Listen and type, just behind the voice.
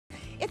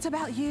It's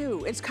about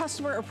you. It's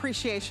Customer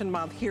Appreciation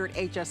Month here at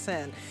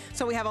HSN.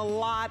 So we have a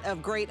lot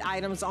of great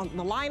items on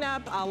the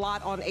lineup, a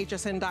lot on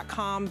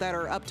hsn.com that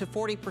are up to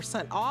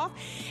 40% off.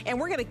 And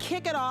we're gonna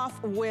kick it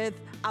off with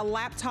a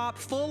laptop,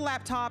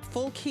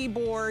 full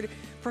keyboard,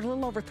 for a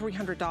little over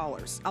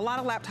 $300. A lot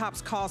of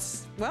laptops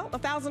cost, well,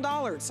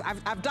 $1,000.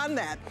 I've done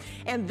that.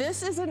 And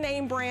this is a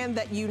name brand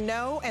that you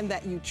know and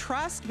that you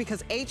trust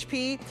because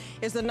HP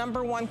is the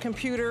 #1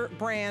 computer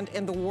brand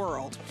in the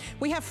world.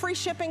 We have free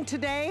shipping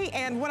today,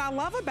 and what I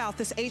love about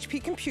this HP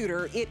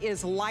computer, it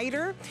is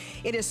lighter,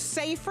 it is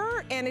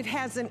safer, and it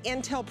has an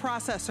Intel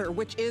processor,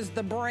 which is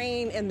the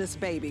brain in this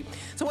baby.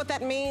 So what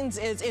that means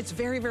is it's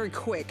very, very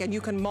quick, and you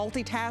can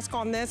multitask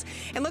on this.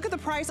 And look at the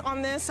price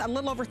on this, a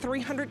little over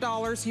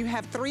 $300. You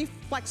have 3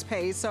 flex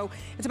pays, so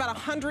it's about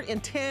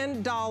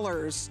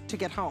 $110 to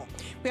get home.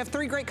 We have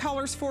 3 great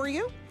colors for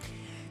you.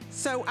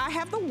 So I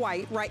have the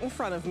white right in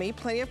front of me,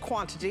 plenty of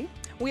quantity.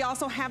 We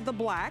also have the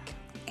black.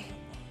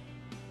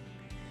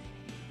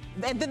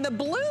 And then the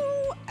blue,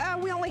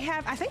 we only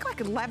have, I think like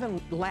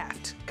 11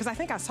 left, because I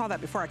think I saw that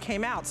before I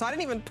came out, so I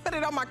didn't even put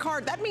it on my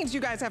card. That means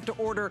you guys have to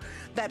order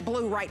that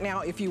blue right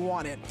now if you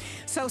want it.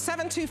 So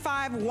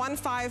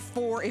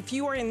 725-154, if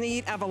you are in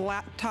need of a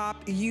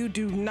laptop, you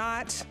do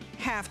not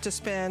have to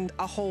spend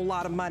a whole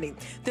lot of money.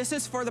 This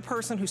is for the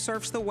person who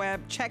surfs the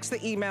web, checks the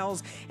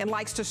emails, and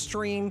likes to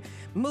stream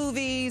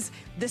movies.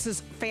 This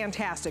is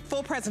fantastic.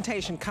 Full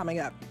presentation coming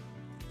up.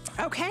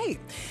 Okay,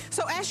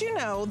 so as you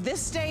know,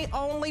 this day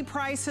only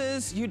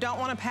prices, you don't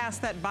want to pass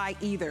that by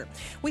either.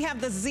 We have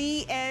the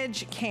Z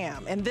Edge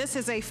Cam, and this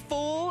is a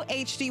full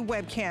HD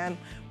webcam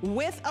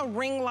with a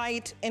ring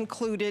light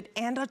included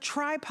and a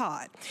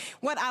tripod.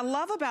 What I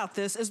love about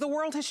this is the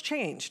world has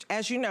changed,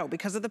 as you know,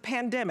 because of the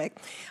pandemic.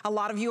 A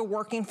lot of you are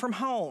working from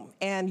home,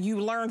 and you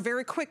learned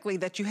very quickly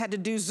that you had to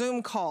do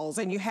Zoom calls,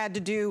 and you had to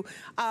do,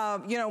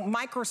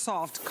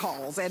 Microsoft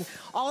calls, and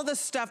all of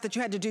this stuff that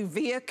you had to do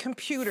via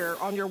computer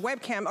on your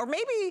webcam. Or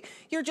maybe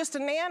you're just a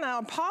nana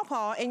or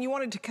pawpaw and you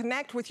wanted to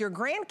connect with your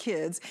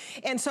grandkids,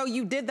 and so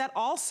you did that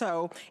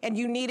also, and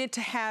you needed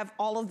to have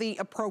all of the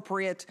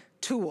appropriate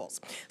tools.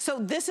 So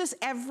this is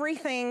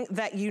everything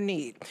that you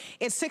need.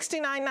 It's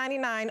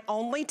 $69.99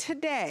 only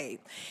today.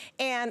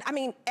 And I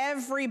mean,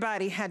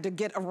 everybody had to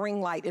get a ring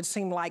light, it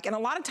seemed like. And a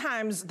lot of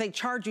times they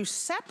charge you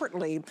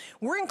separately.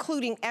 We're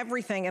including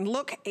everything. And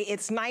look,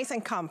 it's nice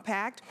and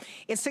compact.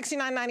 It's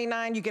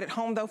 $69.99. You get it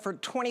home though for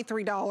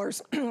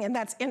 $23, and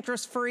that's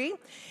interest-free.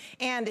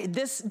 And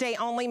this day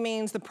only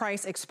means the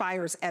price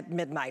expires at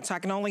midnight. So I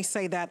can only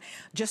say that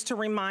just to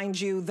remind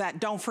you that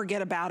don't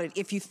forget about it.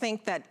 If you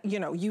think that, you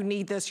know, you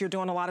need this, you're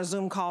doing a lot of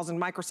Zoom calls and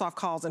Microsoft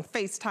calls and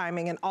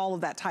FaceTiming and all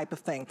of that type of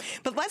thing.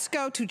 But let's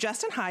go to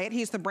Justin Hyatt.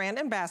 He's the brand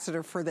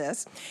ambassador for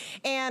this.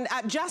 And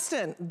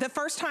Justin, the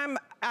first time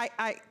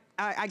I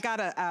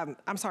got a,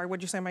 I'm sorry,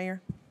 what'd you say in my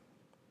ear?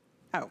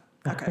 Oh.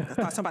 Okay, I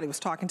thought somebody was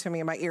talking to me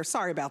in my ear.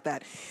 Sorry about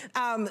that.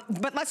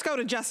 But let's go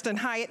to Justin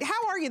Hyatt.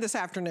 How are you this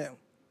afternoon?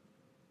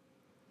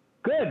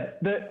 Good.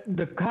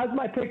 How's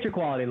my picture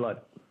quality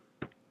look?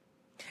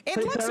 It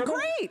looks terrible?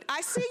 Great.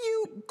 I see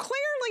you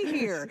clearly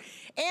here.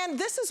 And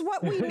this is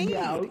what we need.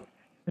 Yeah.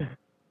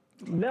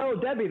 No,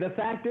 Debbie, the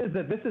fact is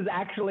that this is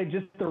actually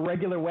just the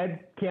regular web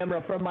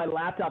camera from my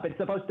laptop. It's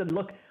supposed to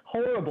look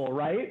horrible,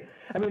 right?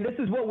 I mean, this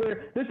is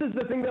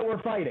the thing that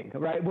we're fighting,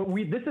 right?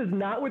 This is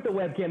not with the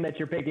webcam that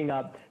you're picking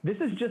up. This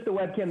is just the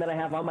webcam that I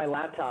have on my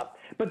laptop.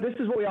 But this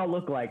is what we all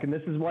look like, and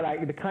this is what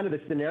the kind of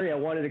the scenario I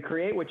wanted to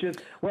create, which is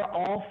we're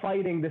all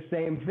fighting the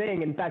same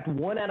thing. In fact,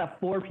 1 out of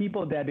 4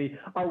 people, Debbie,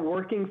 are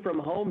working from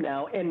home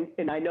now, and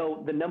I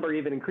know the number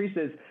even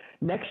increases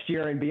next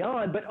year and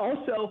beyond, but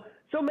also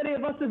so many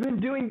of us have been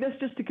doing this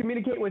just to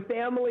communicate with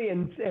family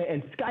and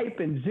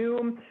Skype and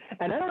Zoom.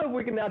 And I don't know if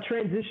we can now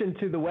transition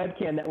to the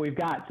webcam that we've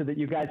got so that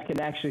you guys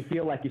can actually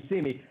feel like you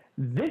see me.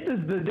 This is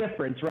the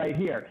difference right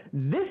here.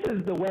 This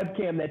is the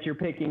webcam that you're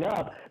picking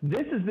up.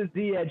 This is the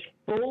Z Edge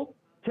full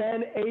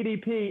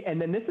 1080p, and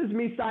then this is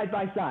me side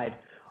by side.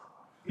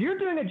 If you're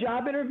doing a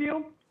job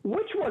interview,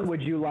 which one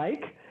would you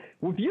like?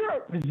 If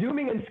you're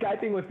Zooming and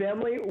Skyping with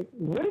family,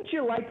 wouldn't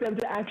you like them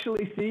to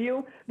actually see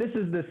you? This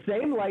is the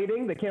same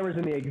lighting. The camera's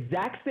in the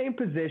exact same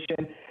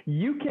position.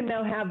 You can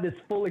now have this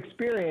full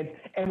experience.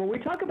 And when we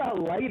talk about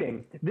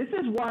lighting, this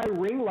is why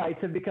ring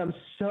lights have become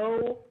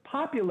so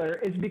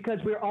popular, is because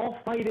we're all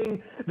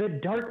fighting the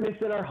darkness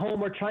in our home.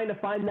 We're trying to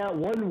find that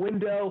one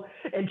window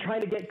and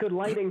trying to get good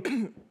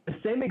lighting. The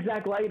same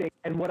exact lighting.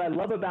 And what I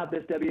love about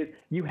this, Debbie, is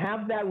you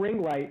have that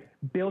ring light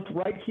built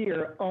right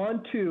here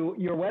onto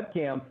your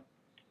webcam.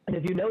 And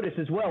if you notice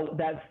as well,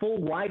 that full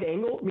wide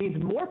angle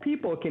means more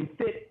people can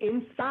fit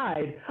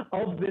inside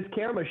of this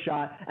camera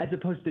shot as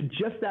opposed to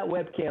just that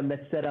webcam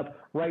that's set up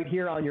right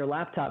here on your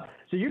laptop.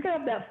 So you can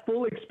have that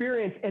full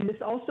experience, and this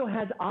also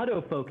has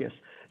autofocus.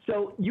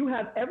 So you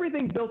have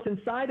everything built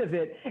inside of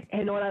it.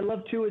 And what I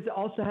love too is it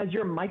also has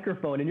your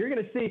microphone, and you're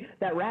going to see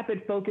that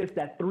rapid focus,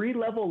 that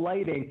 3-level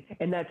lighting,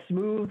 and that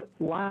smooth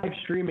live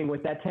streaming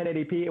with that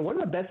 1080p. And one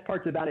of the best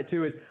parts about it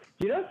too is,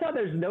 do you notice how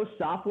there's no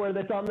software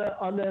that's on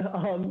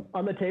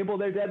the table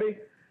there, Debbie?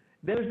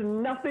 There's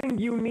nothing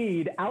you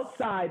need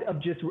outside of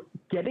just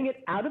getting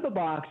it out of the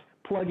box,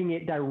 plugging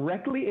it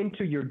directly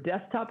into your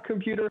desktop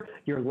computer,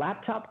 your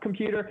laptop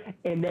computer,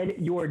 and then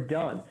you're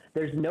done.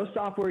 There's no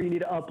software you need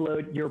to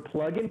upload. You're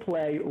plug and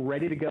play,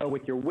 ready to go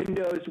with your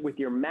Windows, with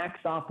your Mac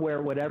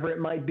software, whatever it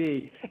might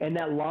be. And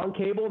that long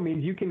cable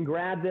means you can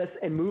grab this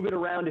and move it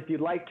around if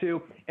you'd like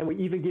to, and we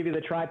even give you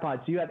the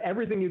tripod. So you have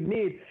everything you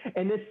need,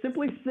 and this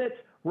simply sits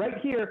right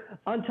here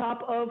on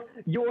top of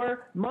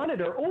your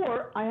monitor.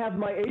 Or I have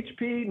my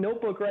HP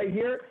notebook right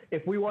here.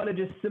 If we want to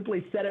just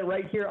simply set it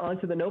right here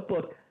onto the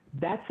notebook,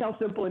 that's how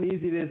simple and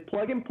easy it is.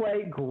 Plug and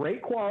play,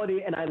 great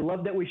quality, and I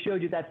love that we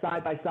showed you that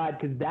side by side,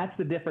 because that's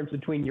the difference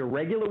between your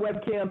regular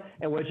webcam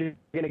and what you're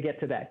going to get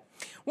today.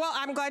 Well,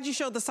 I'm glad you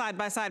showed the side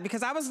by side,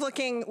 because I was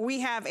looking, we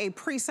have a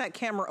preset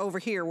camera over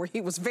here where he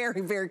was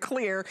very, very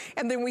clear,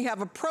 and then we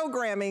have a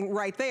programming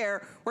right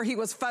there where he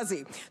was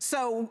fuzzy.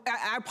 So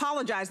I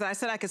apologize that I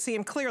said I could see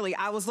him clearly.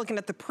 I was looking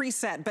at the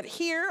preset, but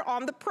here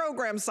on the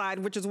program side,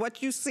 which is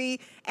what you see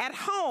at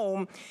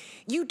home,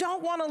 you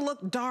don't want to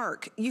look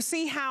dark. You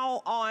see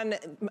how on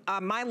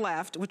my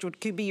left, which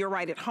could be your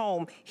right at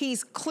home,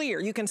 he's clear.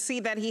 You can see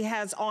that he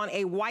has on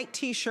a white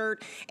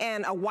t-shirt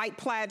and a white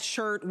plaid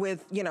shirt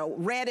with, you know,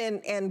 red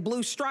and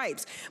blue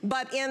stripes.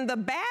 But in the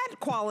bad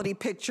quality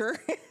picture,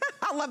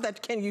 I love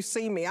that, can you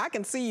see me? I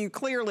can see you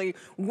clearly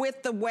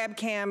with the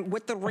webcam,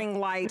 with the ring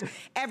light,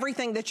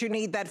 everything that you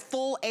need, that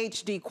full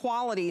HD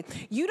quality.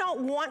 You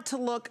don't want to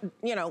look,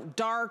 you know,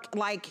 dark,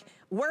 like,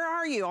 where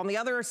are you? On the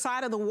other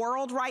side of the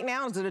world right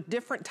now? Is it a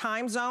different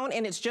time zone?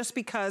 And it's just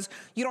because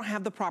you don't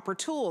have the proper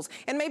tools.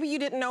 And maybe you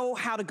didn't know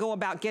how to go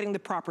about getting the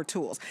proper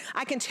tools.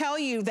 I can tell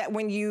you that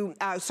when you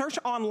search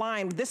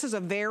online, this is a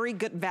very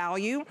good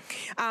value.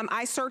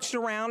 I searched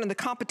around and the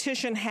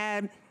competition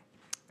had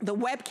the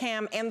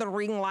webcam and the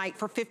ring light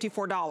for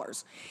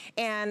 $54.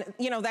 And,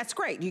 you know, that's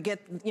great. You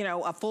get, you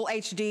know, a full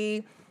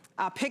HD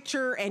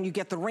picture, and you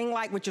get the ring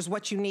light, which is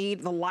what you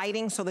need, the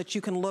lighting, so that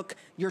you can look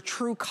your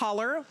true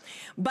color.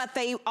 But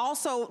they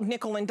also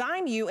nickel and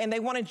dime you, and they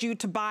wanted you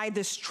to buy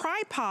this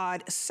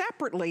tripod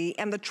separately,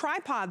 and the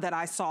tripod that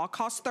I saw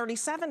cost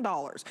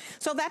 $37.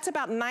 So that's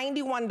about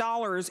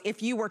 $91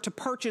 if you were to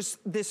purchase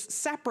this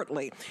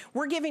separately.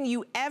 We're giving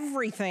you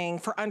everything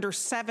for under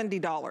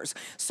 $70.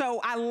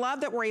 So I love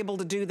that we're able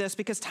to do this,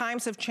 because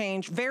times have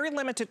changed, very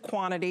limited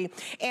quantity.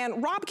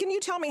 And Rob, can you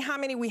tell me how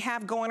many we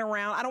have going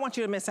around? I don't want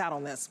you to miss out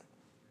on this.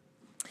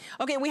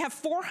 Okay, we have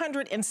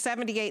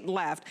 478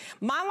 left.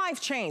 My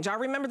life changed. I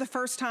remember the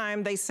first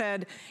time they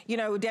said, you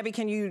know, Debbie,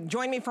 can you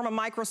join me from a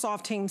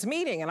Microsoft Teams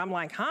meeting? And I'm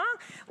like, huh?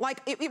 Like,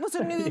 it was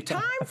a new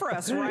time for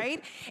us,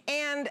 right?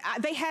 And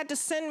they had to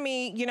send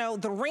me, you know,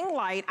 the ring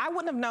light. I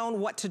wouldn't have known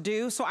what to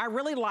do. So I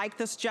really like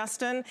this,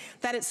 Justin,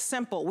 that it's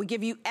simple. We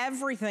give you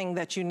everything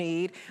that you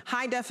need,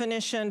 high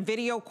definition,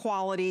 video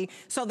quality,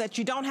 so that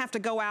you don't have to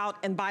go out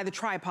and buy the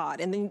tripod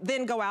and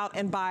then go out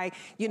and buy,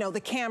 you know,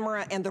 the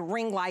camera and the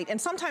ring light. And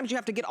sometimes you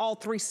have to get all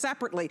three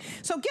separately.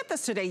 So get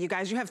this today, you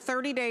guys. You have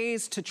 30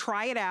 days to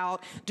try it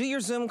out. Do your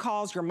Zoom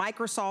calls, your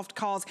Microsoft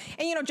calls.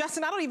 And you know,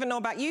 Justin, I don't even know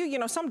about you. You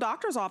know, some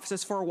doctor's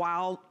offices for a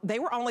while, they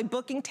were only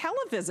booking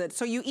televisits.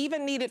 So you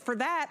even need it for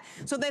that,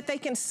 so that they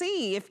can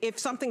see if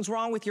something's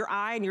wrong with your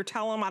eye and you're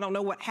telling them, I don't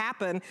know what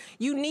happened.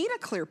 You need a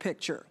clear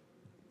picture.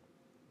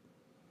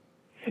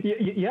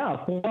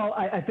 Yeah, well,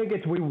 I think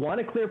we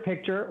want a clear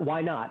picture.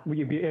 Why not?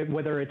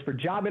 Whether it's for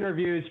job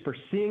interviews, for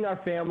seeing our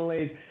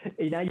families,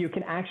 now you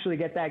can actually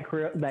get that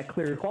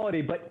clear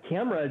quality. But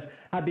cameras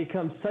have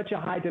become such a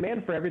high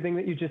demand for everything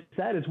that you just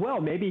said as well.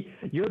 Maybe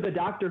you're the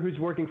doctor who's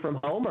working from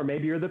home, or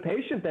maybe you're the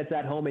patient that's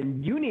at home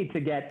and you need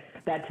to get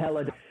that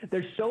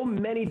There's so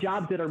many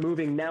jobs that are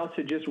moving now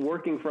to just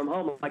working from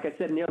home. Like I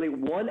said, nearly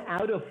 1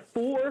 out of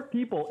 4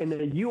 people in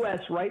the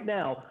U.S. right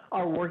now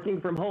are working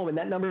from home, and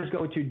that number is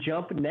going to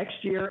jump next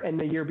year and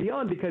the year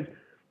beyond, because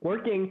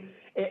working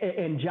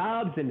and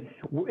jobs, and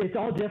it's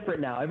all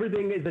different now.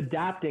 Everything is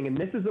adapting, and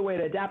this is the way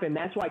to adapt, and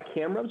that's why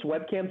cameras,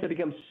 webcams have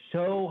become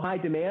so high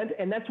demand,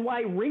 and that's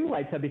why ring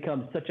lights have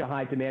become such a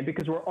high demand,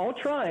 because we're all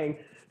trying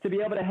to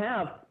be able to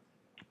have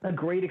a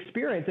great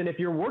experience. And if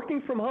you're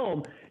working from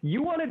home,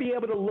 you want to be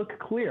able to look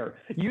clear.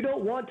 You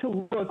don't want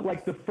to look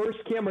like the first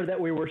camera that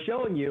we were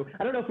showing you.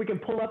 I don't know if we can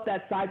pull up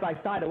that side by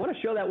side. I want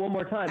to show that one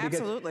more time.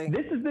 Absolutely.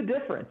 Because this is the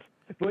difference.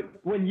 But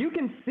when you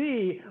can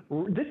see,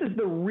 this is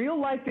the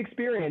real life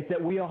experience that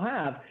we all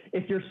have.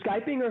 If you're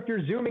Skyping or if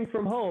you're Zooming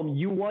from home,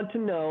 you want to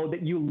know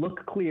that you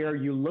look clear,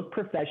 you look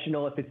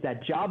professional. If it's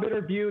that job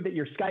interview that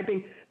you're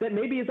Skyping that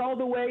maybe is all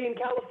the way in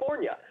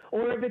California,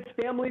 or if it's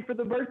family for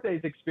the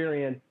birthdays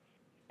experience.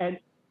 And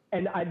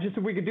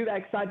if we could do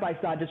that side by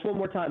side, just one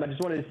more time, I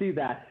just wanted to see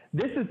that.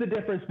 This is the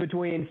difference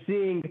between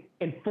seeing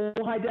in full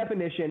high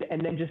definition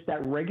and then just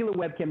that regular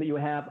webcam that you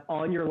have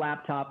on your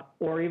laptop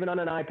or even on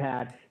an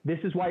iPad. This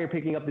is why you're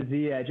picking up the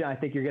Z Edge. I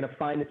think you're going to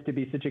find this to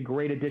be such a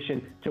great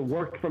addition to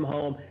work from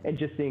home and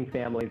just seeing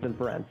families and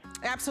friends.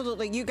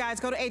 Absolutely. You guys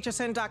go to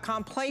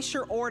hsn.com, place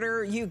your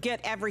order. You get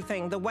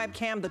everything, the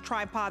webcam, the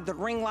tripod, the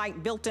ring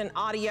light, built-in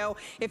audio.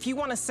 If you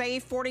want to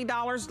save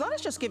 $40, let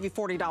us just give you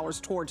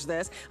 $40 towards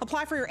this.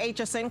 Apply for your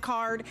HSN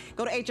card.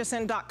 Go to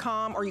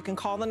hsn.com, or you can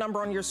call the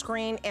number on your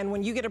screen. And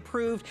when you get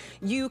approved,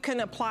 you can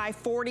apply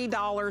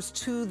 $40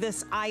 to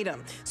this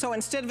item. So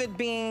instead of it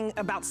being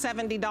about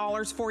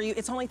 $70 for you,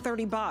 it's only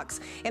 30 bucks.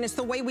 And it's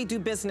the way we do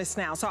business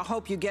now. So I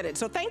hope you get it.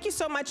 So thank you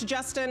so much,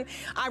 Justin.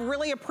 I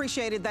really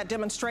appreciated that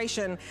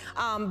demonstration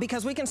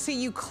because we can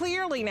see you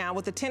clearly now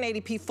with the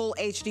 1080p full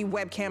HD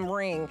webcam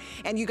ring.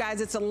 And you guys,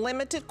 it's a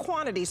limited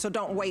quantity, so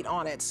don't wait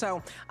on it.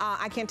 So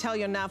I can't tell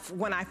you enough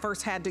when I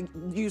first had to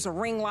use a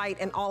ring light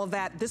and all of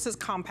that. This is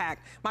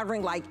compact. My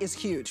ring light is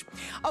huge.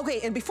 Okay,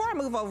 and before I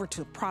move over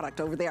to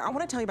product over there, I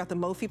want to tell you about the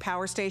Mophie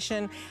Power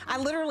Station. I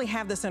literally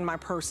have this in my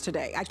purse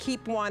today. I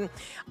keep one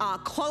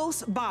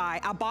close by.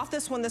 I bought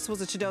this when this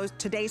was a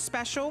Today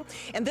special,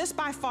 and this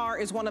by far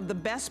is one of the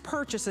best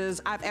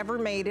purchases I've ever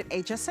made at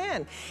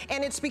HSN.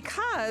 And it's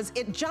because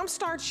it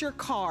jumpstarts your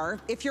car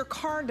if your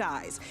car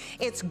dies.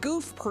 It's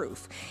goof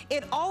proof.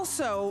 It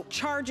also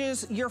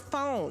charges your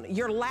phone,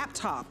 your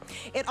laptop.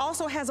 It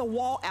also has a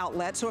wall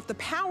outlet, so if the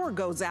power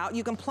goes out,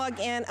 you can plug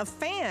in a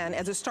fan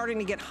as it's starting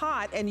to get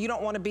hot and you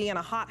don't want to be in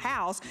a hot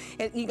house.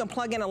 You can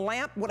plug in a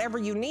lamp, whatever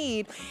you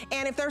need.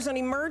 And if there's an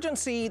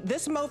emergency,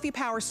 this Mophie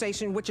Power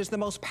Station, which is the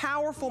most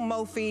powerful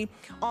Mophie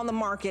on the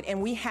market,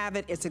 and we have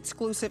it, it's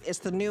exclusive, it's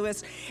the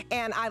newest,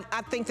 and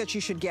I think that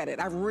you should get it.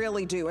 I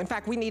really do. In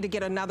fact, we need to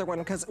get another one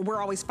because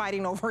we're always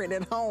fighting over it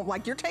at home.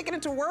 Like, you're taking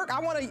it to work, I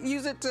want to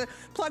use it to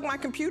plug my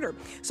computer.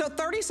 So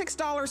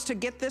 $36 to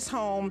get this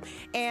home,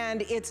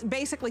 and it's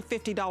basically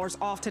 $50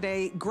 off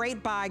today.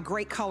 Great buy,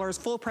 great colors,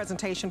 full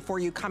presentation for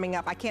you coming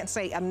up. I can't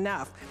say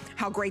enough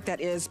how great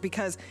that is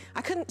because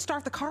I couldn't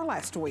start the car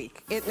last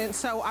week. And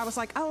so I was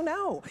like, oh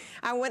no.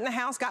 I went in the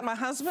house, got my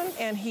husband,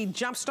 and he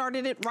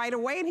jump-started it right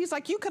away, and he's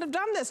like, you could have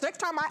done this. Next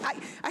time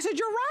I said,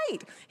 you're right.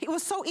 It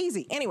was so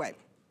easy. Anyway,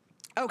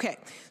 okay,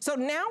 so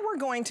now we're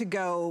going to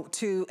go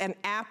to an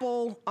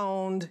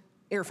Apple-owned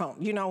earphone.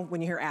 You know,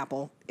 when you hear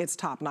Apple, it's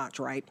top-notch,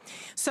 right?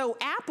 So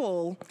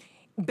Apple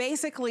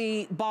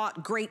basically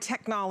bought great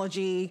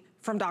technology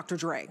from Dr.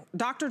 Dre.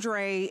 Dr.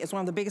 Dre is one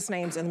of the biggest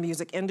names in the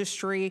music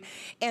industry,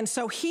 and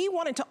so he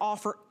wanted to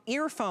offer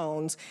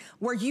earphones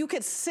where you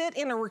could sit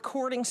in a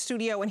recording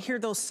studio and hear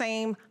those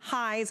same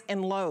highs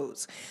and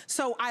lows.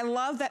 So I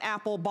love that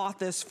Apple bought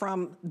this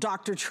from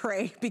Dr.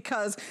 Dre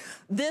because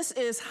this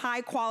is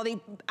high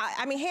quality.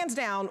 I mean, hands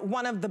down,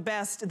 one of the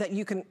best that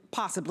you can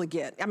possibly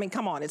get. I mean,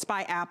 come on, it's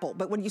by Apple.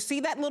 But when you see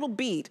that little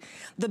beat,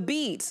 the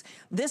beats,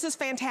 this is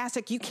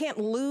fantastic. You can't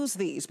lose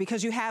these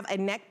because you have a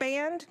neck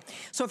band.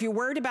 So if you're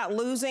worried about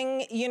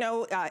losing, you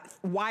know,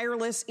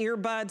 wireless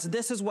earbuds,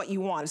 this is what you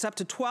want. It's up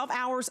to 12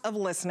 hours of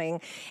listening.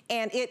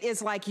 And it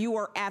is like you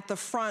are at the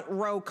front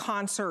row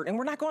concert. And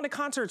we're not going to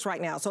concerts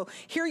right now. So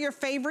hear your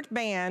favorite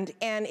band.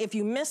 And if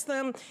you miss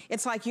them,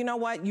 it's like, you know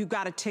what? You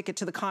got a ticket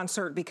to the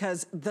concert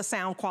because the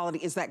sound quality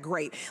is that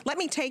great. Let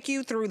me take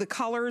you through the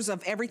colors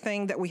of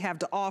everything that we have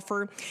to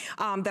offer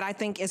that I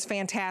think is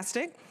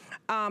fantastic.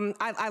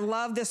 I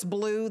love this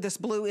blue. This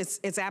blue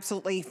is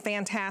absolutely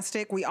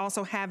fantastic. We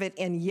also have it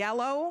in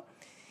yellow.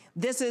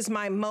 This is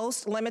my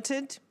most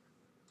limited.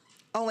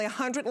 Only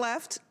 100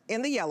 left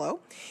in the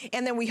yellow.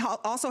 And then we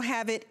also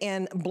have it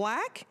in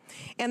black.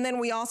 And then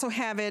we also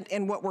have it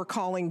in what we're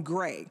calling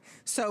gray.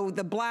 So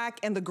the black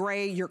and the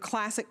gray, your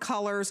classic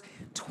colors,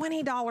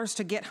 $20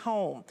 to get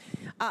home.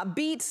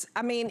 Beats,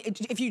 I mean,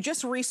 if you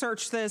just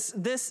research this,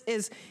 this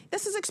is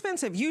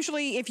expensive.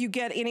 Usually if you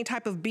get any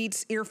type of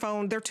Beats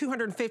earphone, they're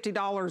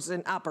 $250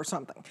 and up or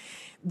something.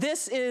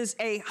 This is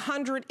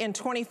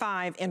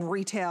 $125 in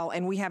retail,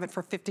 and we have it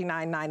for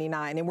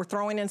 $59.99. And we're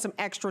throwing in some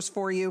extras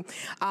for you,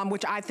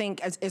 which I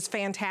think is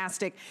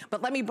fantastic.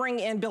 But let me bring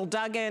in Bill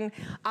Duggan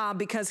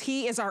because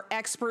he is our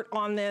expert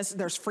on this.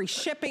 There's free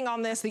shipping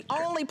on this. The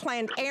only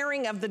planned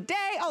airing of the day.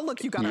 Oh,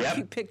 look, you got a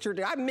cute picture.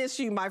 I miss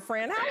you, my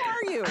friend. How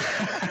are you?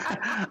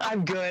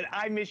 I'm good.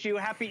 I miss you.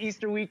 Happy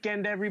Easter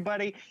weekend,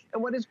 everybody.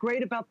 And what is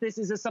great about this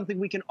is it's something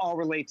we can all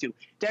relate to.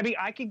 Debbie,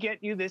 I could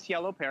get you this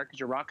yellow pair because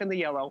you're rocking the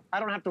yellow. I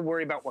don't have to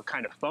worry about what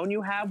kind of phone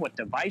you have, what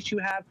device you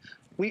have.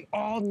 We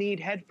all need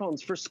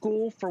headphones for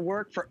school, for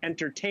work, for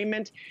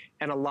entertainment.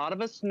 And a lot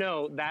of us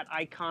know that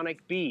iconic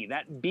B.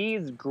 That B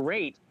is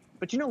great.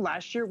 But you know,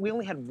 last year, we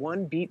only had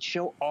one Beats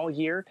show all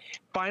year.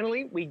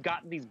 Finally, we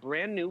got these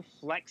brand new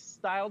flex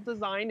style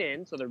design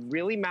in, so they're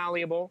really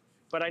malleable.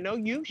 But I know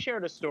you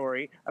shared a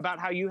story about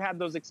how you had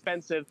those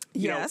expensive,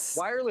 you know,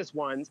 wireless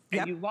ones,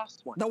 and you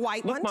lost one. The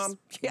white ones? Mom,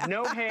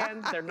 no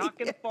hands, they're not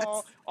gonna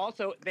fall.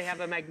 Also, they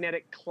have a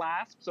magnetic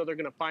clasp, so they're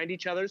gonna find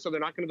each other, so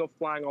they're not gonna go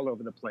flying all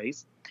over the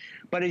place.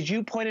 But as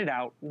you pointed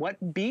out,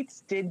 what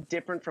Beats did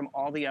different from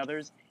all the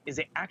others is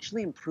they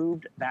actually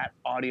improved that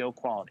audio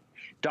quality.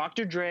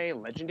 Dr. Dre,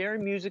 legendary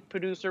music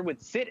producer,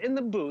 would sit in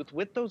the booth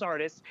with those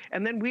artists,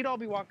 and then we'd all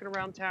be walking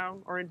around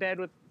town or in bed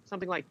with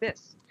something like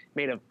this,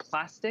 made of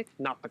plastic,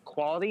 not the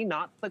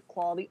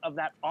quality of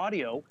that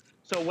audio.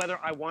 So whether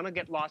I want to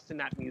get lost in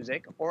that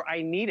music or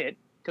I need it,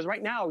 because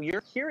right now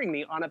you're hearing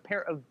me on a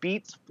pair of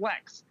Beats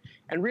Flex,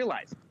 and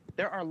realize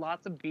there are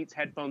lots of Beats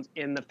headphones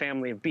in the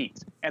family of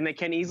Beats, and they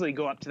can easily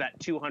go up to that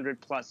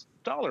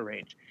 $200+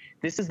 range.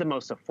 This is the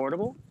most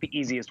affordable, the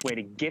easiest way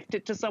to gift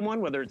it to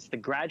someone, whether it's the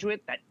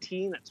graduate, that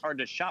teen that's hard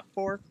to shop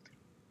for,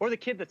 or the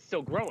kid that's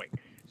still growing.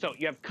 So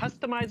you have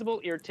customizable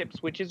ear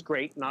tips, which is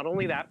great. Not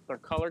only that, they're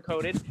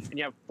color-coded, and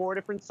you have 4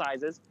 different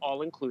sizes,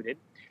 all included.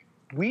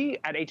 We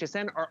at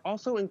HSN are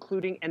also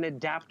including an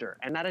adapter,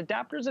 and that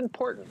adapter is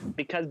important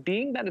because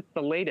being that it's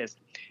the latest,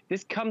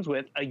 this comes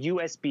with a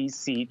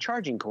USB-C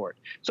charging cord.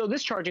 So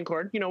this charging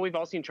cord, you know, we've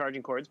all seen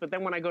charging cords, but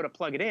then when I go to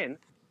plug it in,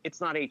 it's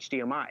not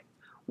HDMI.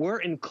 We're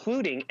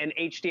including an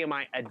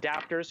HDMI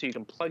adapter so you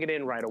can plug it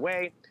in right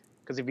away,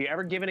 because if you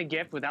ever given a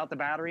gift without the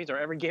batteries or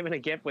ever given a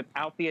gift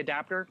without the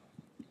adapter,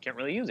 you can't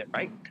really use it,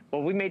 right?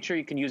 Well, we made sure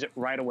you can use it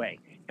right away.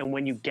 And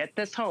when you get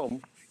this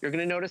home, you're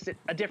gonna notice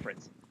a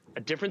difference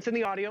in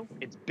the audio.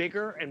 It's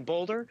bigger and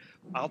bolder.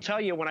 I'll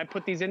tell you, when I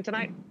put these in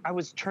tonight, I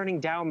was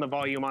turning down the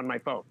volume on my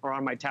phone or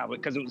on my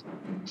tablet because it was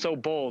so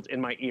bold in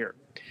my ear.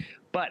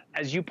 But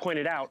as you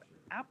pointed out,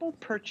 Apple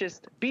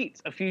purchased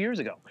Beats a few years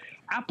ago.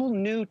 Apple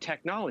knew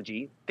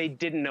technology, they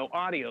didn't know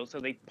audio, so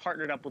they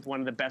partnered up with one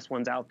of the best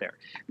ones out there.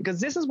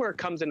 Because this is where it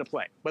comes into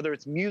play. Whether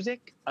it's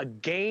music, a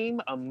game,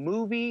 a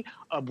movie,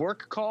 a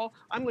work call,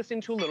 I'm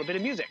listening to a little bit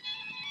of music.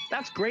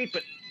 That's great,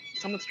 but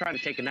someone's trying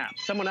to take a nap.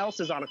 Someone else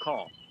is on a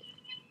call.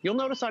 You'll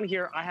notice on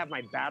here, I have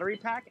my battery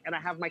pack and I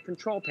have my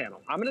control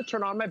panel. I'm gonna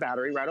turn on my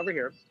battery right over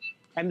here.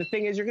 And the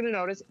thing is, you're gonna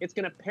notice it's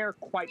gonna pair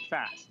quite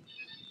fast.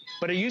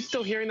 But are you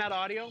still hearing that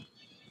audio?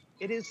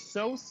 It is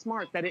so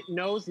smart that it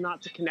knows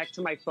not to connect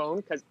to my phone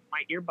because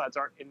my earbuds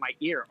aren't in my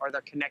ear or they're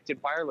connected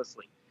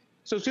wirelessly.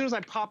 So as soon as I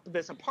pop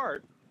this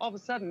apart, all of a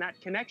sudden that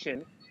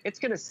connection, it's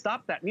gonna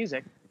stop that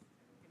music,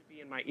 it's gonna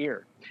be in my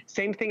ear.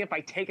 Same thing if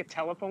I take a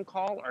telephone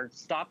call or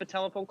stop a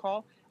telephone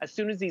call, as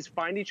soon as these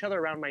find each other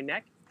around my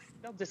neck,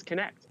 they'll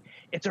disconnect.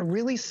 It's a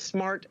really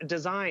smart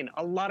design,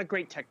 a lot of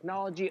great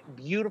technology,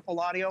 beautiful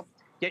audio,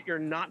 yet you're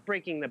not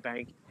breaking the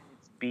bank.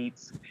 It's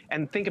Beats.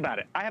 And think about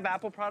it. I have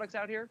Apple products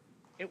out here.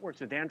 It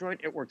works with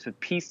Android. It works with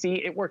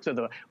PC. It works with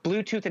a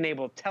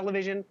Bluetooth-enabled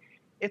television.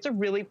 It's a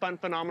really fun,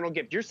 phenomenal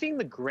gift. You're seeing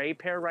the gray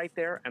pair right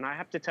there, and I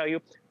have to tell you,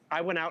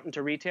 I went out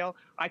into retail.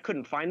 I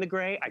couldn't find the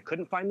gray. I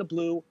couldn't find the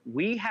blue.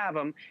 We have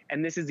them,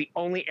 and this is the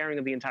only airing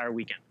of the entire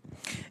weekend.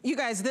 You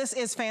guys, this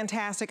is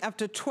fantastic. Up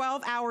to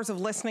 12 hours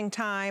of listening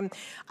time.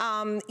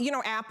 You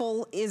know,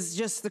 Apple is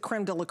just the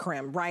creme de la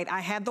creme, right? I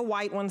had the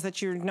white ones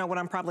that you know what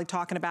I'm probably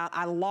talking about.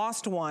 I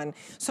lost one.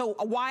 So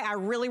why I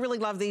really, really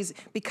love these,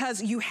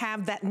 because you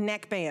have that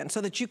neck band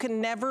so that you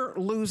can never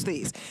lose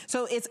these.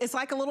 So it's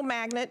like a little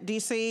magnet. Do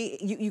you see?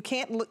 You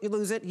can't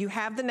lose it. You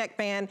have the neck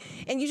band,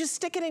 and you just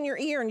stick it in your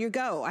ear and you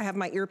go. I have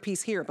my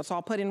earpiece here, but so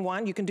I'll put in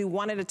one. You can do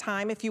one at a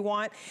time if you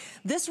want.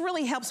 This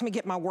really helps me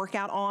get my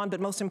workout on, but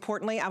most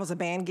importantly, I was a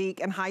band geek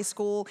in high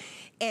school,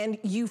 and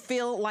you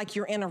feel like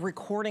you're in a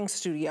recording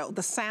studio.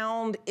 The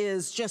sound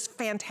is just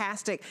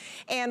fantastic.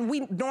 And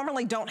we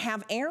normally don't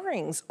have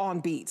airings on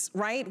Beats,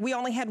 right? We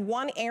only had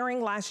one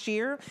airing last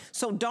year,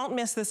 so don't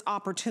miss this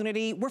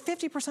opportunity. We're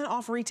 50%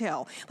 off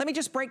retail. Let me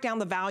just break down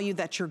the value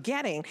that you're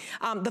getting.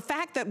 The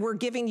fact that we're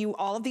giving you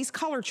all of these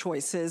color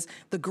choices,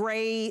 the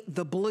gray,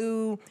 the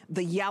blue,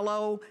 the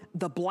yellow,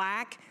 the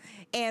black,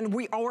 and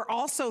we are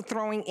also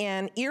throwing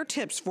in ear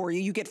tips for you.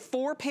 You get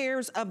 4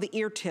 pairs of the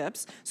ear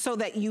tips so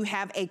that you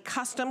have a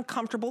custom,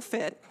 comfortable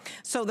fit.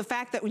 So the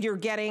fact that you're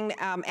getting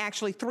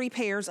actually 3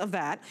 pairs of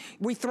that.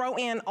 We throw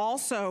in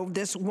also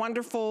this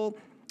wonderful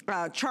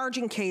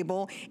charging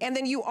cable, and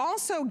then you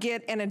also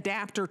get an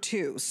adapter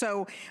too.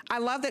 So I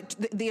love that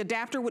the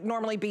adapter would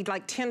normally be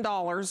like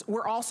 $10.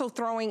 We're also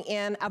throwing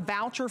in a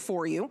voucher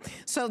for you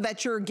so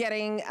that you're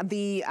getting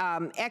the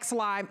X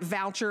Live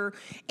voucher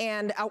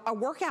and a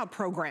workout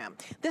program.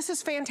 This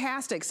is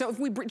fantastic. So if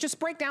we just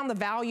break down the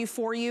value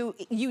for you,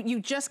 you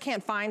just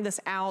can't find this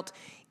out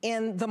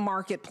in the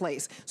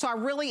marketplace. So I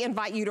really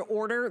invite you to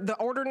order. The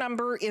order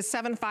number is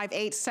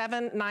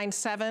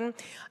 758797.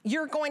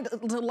 You're going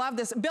to love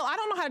this. Bill, I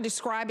don't know how to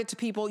describe it to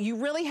people. You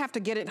really have to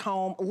get it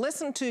home.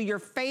 Listen to your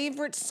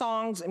favorite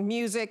songs and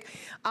music,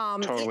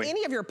 Totally.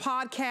 any of your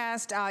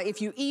podcasts, if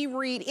you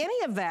e-read,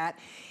 any of that.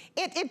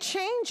 It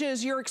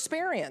changes your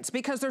experience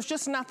because there's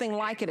just nothing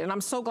like it. And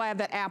I'm so glad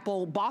that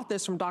Apple bought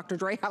this from Dr.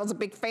 Dre. I was a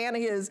big fan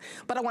of his.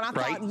 But when I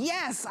thought,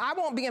 yes, I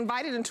won't be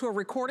invited into a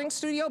recording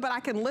studio, but I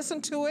can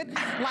listen to it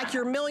like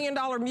your $1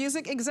 million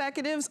music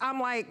executives, I'm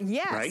like,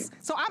 yes. Right.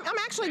 So I'm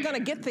actually going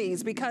to get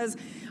these because,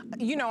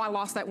 you know, I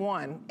lost that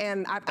one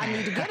and I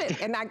need to get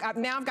it. And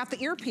now I've got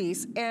the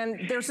earpiece and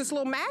there's this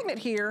little magnet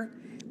here.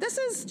 This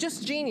is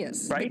just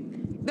genius. Right.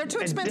 They're too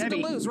expensive to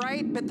lose,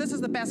 right? But this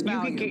is the best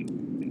value.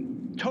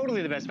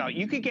 Totally the best value.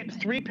 You could get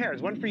 3 pairs,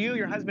 one for you,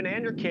 your husband,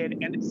 and your kid,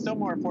 and it's still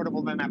more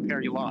affordable than that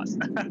pair you lost,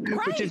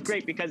 which is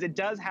great because it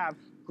does have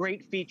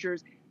great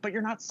features, but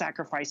you're not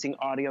sacrificing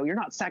audio. You're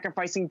not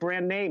sacrificing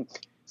brand name.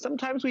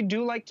 Sometimes we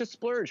do like to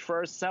splurge for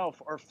ourselves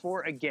or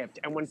for a gift,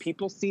 and when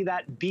people see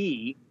that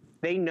B,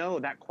 they know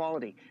that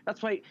quality.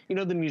 That's why, you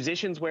know, the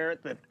musicians wear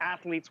it, the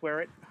athletes wear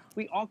it.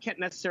 We all can't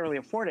necessarily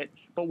afford it,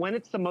 but when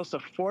it's the most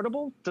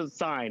affordable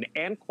design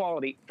and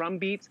quality from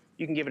Beats,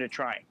 you can give it a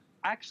try.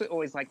 I actually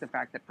always like the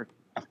fact that for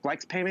a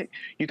flex payment,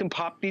 you can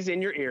pop these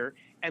in your ear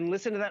and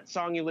listen to that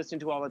song you listen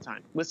to all the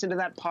time. Listen to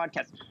that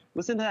podcast.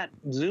 Listen to that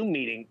Zoom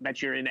meeting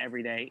that you're in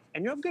every day,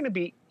 and you're going to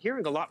be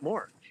hearing a lot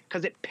more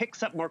because it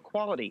picks up more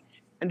quality.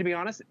 And to be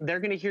honest, they're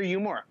going to hear you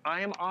more.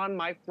 I am on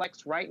my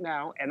Flex right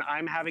now, and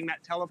I'm having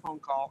that telephone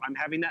call. I'm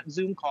having that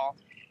Zoom call.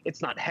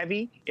 It's not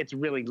heavy. It's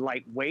really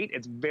lightweight.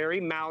 It's very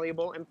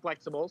malleable and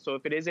flexible. So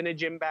if it is in a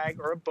gym bag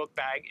or a book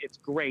bag, it's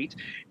great.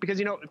 Because,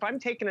 you know, if I'm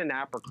taking a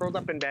nap or curled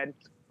up in bed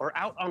or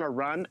out on a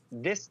run,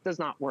 this does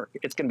not work.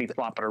 It's going to be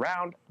flopping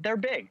around. They're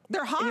big.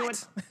 They're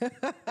hot. You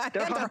know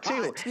they're hot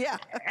too. Yeah.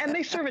 And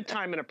they serve a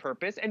time and a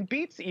purpose. And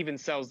Beats even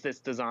sells this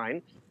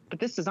design. But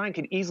this design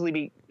could easily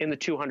be in the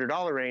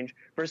 $200 range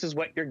versus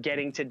what you're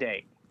getting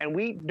today. And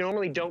we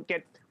normally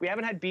we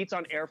haven't had Beats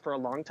on air for a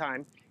long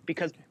time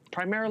because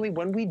primarily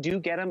when we do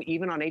get them,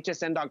 even on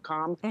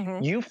hsn.com,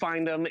 you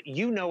find them,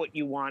 you know what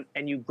you want,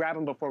 and you grab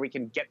them before we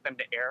can get them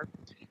to air.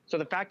 So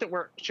the fact that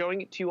we're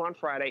showing it to you on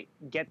Friday,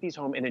 get these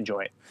home and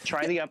enjoy it.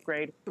 Try the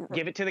upgrade,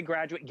 give it to the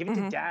graduate, give it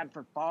to dad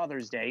for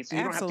Father's Day so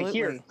you don't have to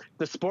hear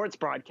the sports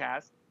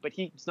broadcast, but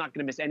he's not going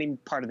to miss any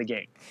part of the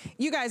game.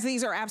 You guys,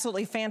 these are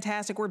absolutely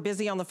fantastic. We're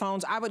busy on the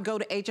phones. I would go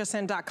to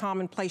hsn.com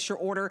and place your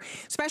order,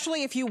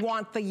 especially if you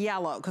want the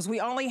yellow, because we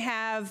only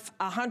have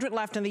 100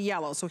 left in the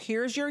yellow. So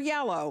here's your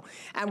yellow,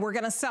 and we're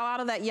going to sell out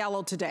of that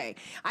yellow today.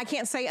 I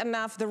can't say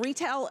enough. The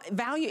retail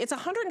value, it's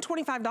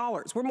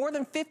 $125. We're more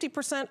than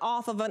 50%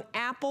 off of an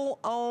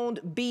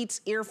Apple-owned Beats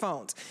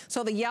earphones.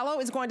 So the yellow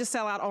is going to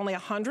sell out, only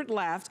 100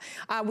 left.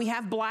 We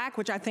have black,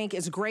 which I think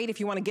is great if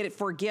you want to get it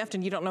for a gift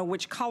and you don't know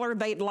which color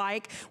they'd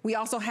like. We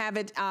also have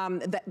it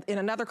in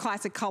another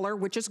classic color,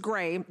 which is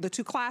gray. The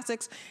two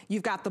classics,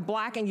 you've got the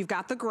black and you've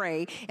got the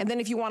gray. And then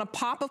if you want a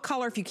pop of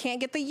color, if you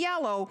can't get the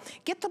yellow,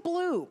 get the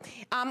blue.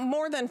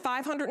 More than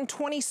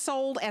 520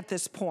 sold at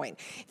this point.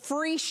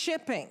 Free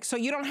shipping, so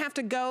you don't have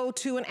to go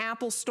to an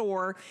Apple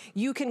store.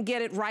 You can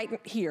get it right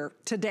here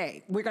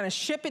today. We're gonna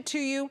ship it to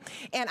you.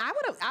 And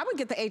I would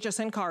get the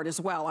HSN card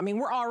as well. I mean,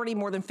 we're already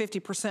more than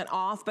 50%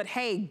 off, but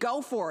hey,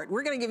 go for it.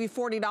 We're gonna give you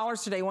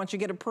 $40 today once you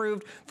get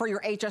approved for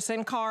your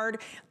HSN card.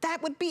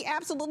 That would be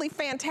absolutely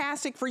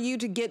fantastic for you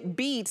to get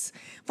Beats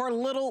for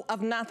little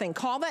of nothing.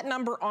 Call that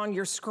number on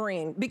your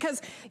screen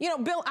because, you know,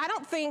 Bill, I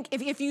don't think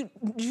if you've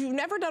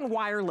never done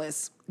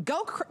wireless,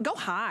 go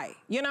high,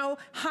 you know,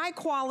 high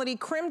quality,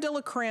 creme de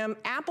la creme,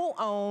 Apple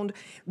owned.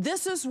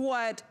 This is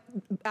what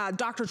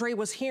Dr. Dre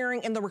was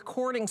hearing in the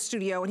recording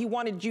studio, and he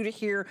wanted you to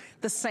hear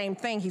the same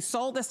thing. He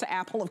sold this to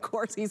Apple, of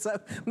course. He's a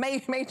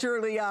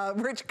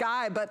majorly rich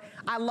guy, but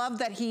I love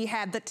that he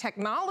had the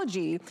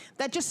technology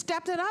that just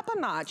stepped it up a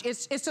notch.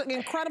 It's an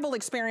incredible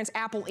experience,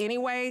 Apple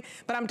anyway,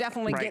 but I'm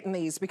definitely getting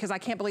these because I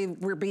can't believe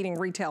we're beating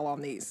retail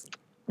on these.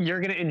 You're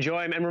going to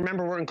enjoy them. And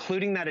remember, we're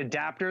including that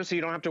adapter, so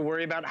you don't have to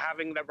worry about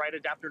having the right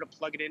adapter to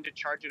plug it in to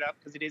charge it up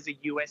because it is a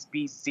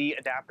USB-C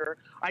adapter.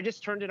 I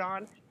just turned it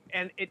on,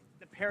 and the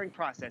pairing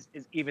process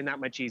is even that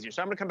much easier.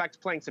 So I'm going to come back to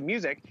playing some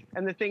music.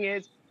 And the thing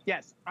is,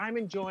 yes, I'm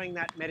enjoying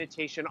that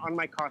meditation on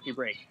my coffee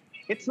break.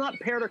 It's not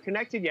paired or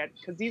connected yet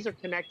because these are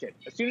connected.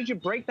 As soon as you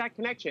break that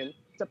connection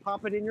to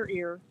pop it in your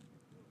ear,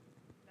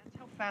 that's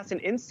how fast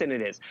and instant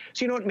it is.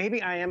 So you know what?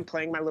 Maybe I am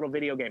playing my little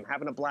video game,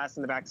 having a blast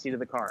in the backseat of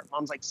the car.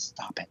 Mom's like,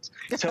 stop it.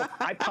 So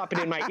I pop it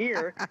in my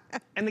ear,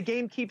 and the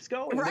game keeps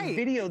going. Right. The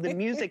video, the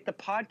music, the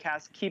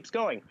podcast keeps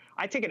going.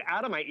 I take it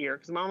out of my ear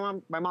because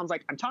my mom's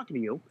like, I'm talking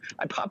to you.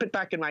 I pop it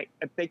back in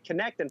they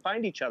connect and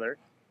find each other,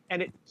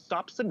 and it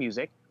stops the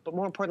music. But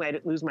more importantly, I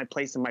didn't lose my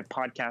place in my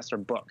podcast or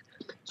book.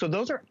 So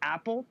those are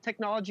Apple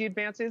technology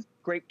advances,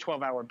 great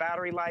 12-hour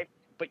battery life,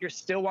 but you're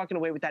still walking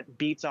away with that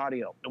Beats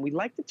audio. And we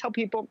like to tell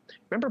people,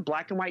 remember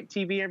black and white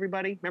TV,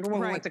 everybody? Remember when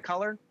we went to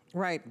color?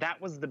 Right.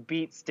 That was the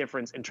Beats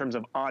difference in terms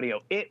of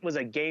audio. It was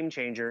a game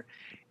changer.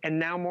 And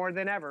now more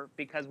than ever,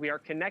 because we are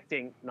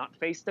connecting, not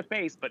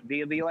face-to-face, but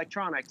via the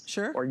electronics.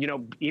 Sure. Or, you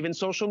know, even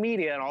social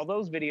media and all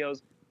those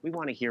videos, we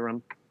want to hear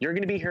them. You're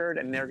going to be heard,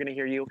 and they're going to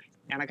hear you.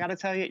 And I got to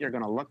tell you, you're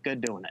going to look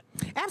good doing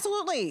it.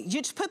 Absolutely.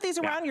 You just put these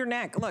around your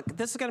neck. Look,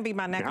 this is going to be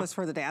my necklace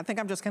for the day. I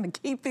think I'm just going to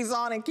keep these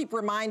on and keep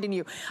reminding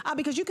you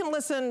because you can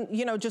listen,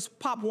 you know, just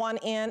pop one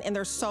in and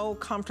they're so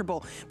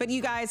comfortable. But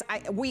you guys,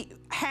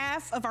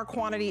 half of our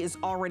quantity is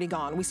already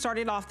gone. We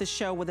started off the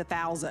show with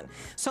 1,000.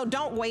 So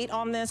don't wait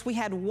on this. We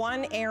had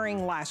one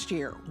airing last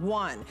year,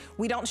 one.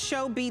 We don't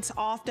show Beats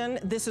often.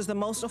 This is the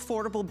most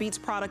affordable Beats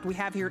product we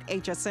have here at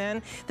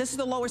HSN. This is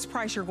the lowest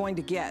price you're going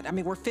to get. I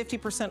mean, we're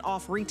 50%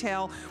 off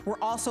retail. We're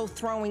also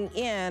throwing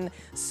in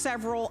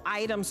several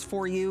items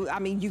for you. I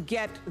mean, you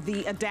get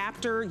the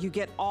adapter, you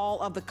get all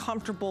of the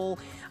comfortable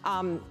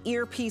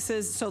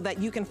earpieces so that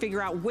you can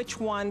figure out which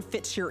one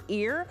fits your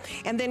ear.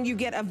 And then you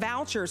get a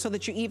voucher so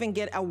that you even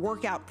get a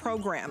workout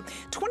program.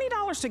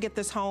 $20 to get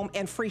this home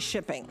and free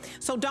shipping.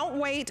 So don't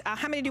wait.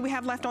 How many do we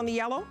have left on the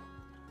yellow?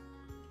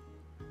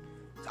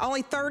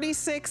 Only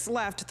 36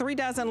 left, 3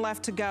 dozen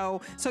left to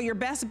go. So your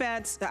best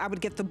bets, I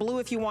would get the blue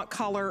if you want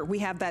color. We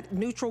have that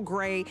neutral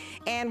gray,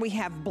 and we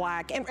have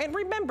black. And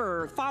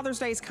remember, Father's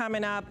Day's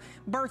coming up,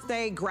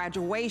 birthday,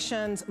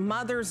 graduations,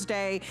 Mother's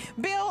Day.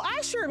 Bill,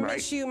 I sure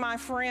miss you, my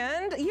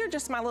friend. You're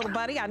just my little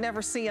buddy I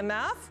never see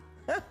enough.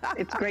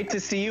 It's great to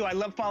see you. I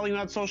love following you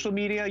on social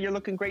media. You're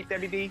looking great,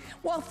 Debbie D.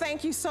 Well,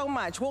 thank you so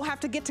much. We'll have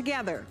to get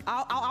together.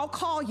 I'll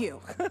call you.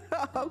 Okay.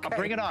 I'll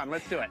bring it on.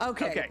 Let's do it.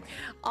 Okay.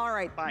 All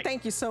right. Bye.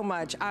 Thank you so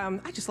much. I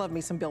just love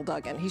me some Bill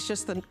Duggan. He's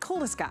just the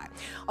coolest guy.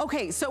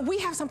 Okay, so we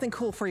have something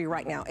cool for you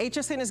right now.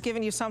 HSN is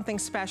giving you something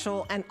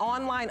special, an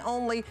online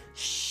only,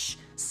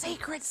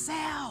 secret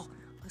sale.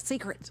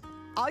 Secret.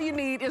 All you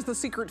need is the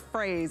secret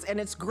phrase, and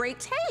it's great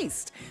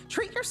taste.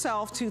 Treat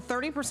yourself to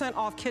 30%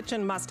 off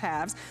kitchen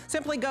must-haves.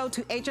 Simply go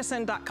to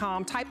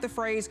hsn.com, type the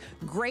phrase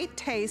great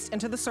taste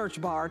into the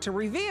search bar to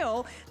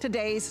reveal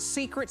today's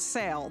secret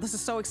sale. This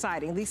is so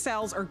exciting. These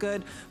sales are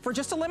good for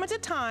just a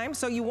limited time,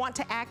 so you want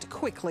to act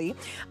quickly.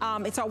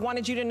 So I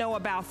wanted you to know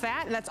about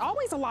that. That's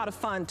always a lot of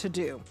fun to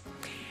do.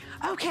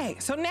 Okay,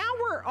 so now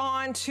we're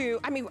on to,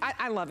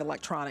 I love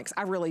electronics,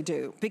 I really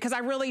do, because I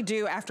really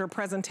do, after a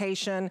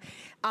presentation,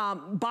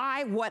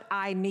 buy what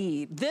I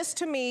need. This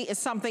to me is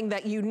something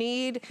that you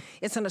need.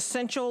 It's an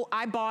essential.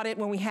 I bought it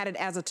when we had it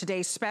as a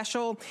today's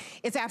special.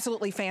 It's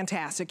absolutely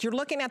fantastic. You're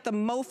looking at the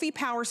Mophie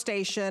Power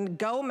Station,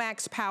 Go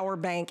Max Power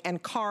Bank,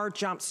 and Car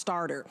Jump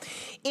Starter.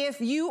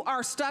 If you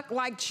are stuck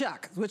like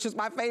Chuck, which is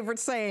my favorite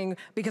saying,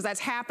 because that's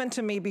happened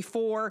to me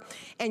before,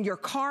 and your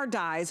car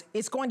dies,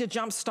 it's going to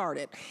jump start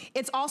it.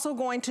 It's also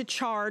going to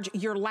charge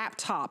your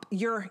laptop,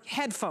 your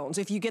headphones.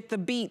 If you get the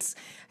Beats,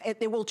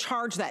 it will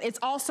charge that. It's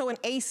also an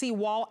AC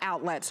wall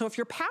outlet. So if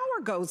your power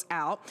goes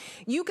out,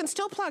 you can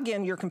still plug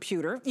in your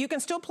computer. You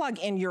can still plug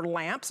in your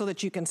lamp so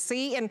that you can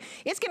see. And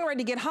it's getting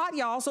ready to get hot,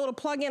 y'all, so it'll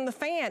plug in the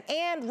fan.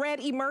 And red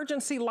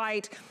emergency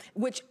light,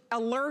 which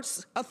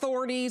alerts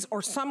authorities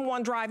or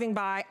someone driving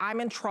by,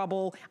 I'm in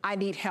trouble, I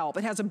need help.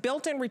 It has a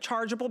built-in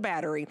rechargeable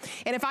battery.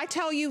 And if I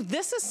tell you,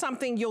 this is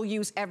something you'll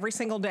use every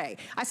single day.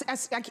 I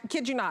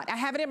kid you not, I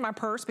have it in my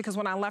purse because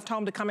when I left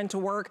home to come into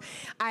work,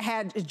 I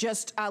had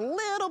just a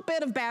little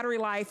bit of battery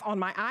life on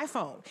my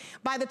iPhone.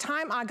 By the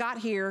time I got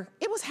here,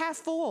 it was half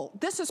full.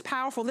 This is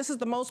powerful. This is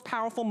the most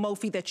powerful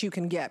Mophie that you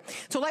can get.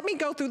 So let me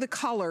go through the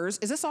colors.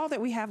 Is this all that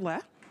we have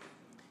left?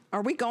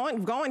 Are we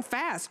going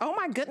fast? Oh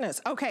my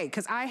goodness. Okay,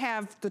 because I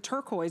have the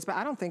turquoise, but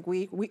I don't think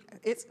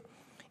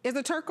is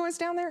the turquoise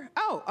down there?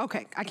 Oh,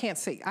 okay, I can't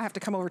see. I have to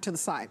come over to the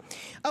side.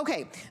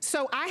 Okay,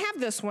 so I have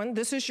this one.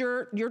 This is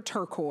your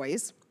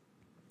turquoise.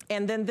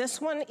 And then this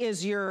one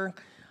is your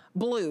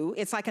blue.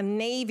 It's like a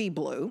navy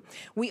blue.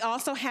 We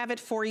also have it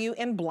for you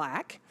in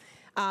black.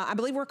 I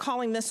believe we're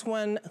calling this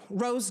one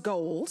rose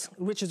gold,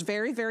 which is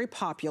very, very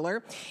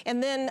popular.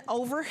 And then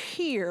over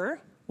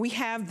here, we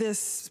have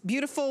this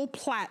beautiful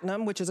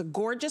platinum, which is a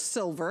gorgeous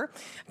silver.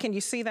 Can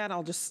you see that?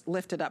 I'll just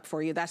lift it up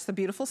for you. That's the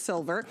beautiful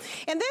silver.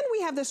 And then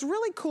we have this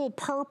really cool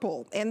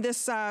purple. And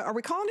this, are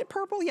we calling it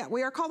purple? Yeah,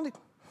 we are calling it.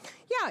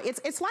 Yeah,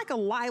 it's like a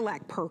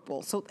lilac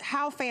purple. So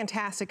how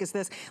fantastic is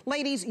this?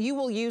 Ladies, you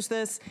will use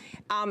this.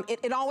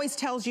 It always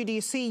tells you,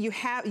 you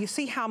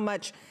see how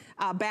much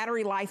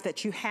battery life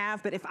that you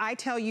have, but if I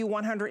tell you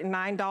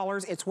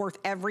 $109, it's worth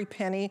every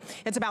penny.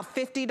 It's about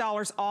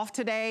 $50 off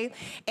today,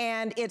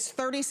 and it's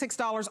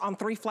 $36 on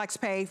 3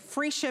 FlexPay,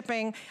 free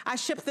shipping. I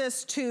shipped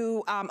this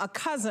to a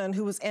cousin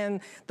who was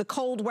in the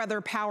cold weather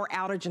power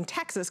outage in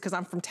Texas, because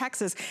I'm from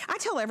Texas. I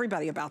tell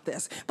everybody about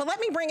this, but let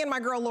me bring in my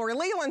girl, Lori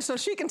Leland, so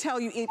she can tell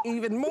you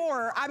even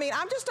more. I mean,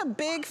 I'm just a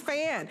big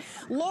fan.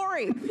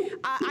 Lori,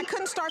 I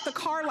couldn't start the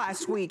car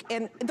last week,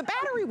 and the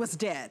battery was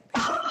dead.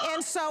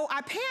 And so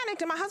I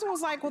panicked, and my husband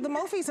was like, well, the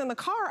Mophie's in the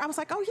car. I was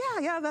like, oh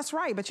yeah, that's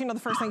right. But you know, the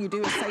first thing you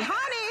do is say,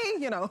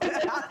 honey, you know.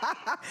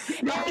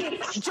 And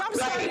jump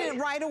started it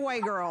right away,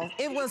 girl.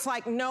 It was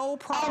like no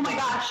problem. Oh my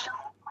gosh.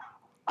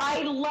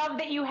 I love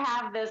that you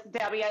have this,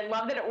 Debbie. I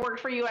love that it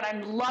worked for you, and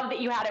I love that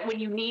you had it when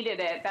you needed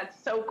it.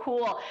 That's so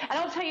cool. And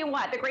I'll tell you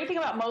what, the great thing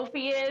about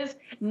Mophie is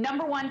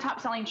 #1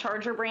 top-selling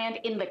charger brand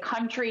in the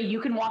country. You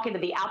can walk into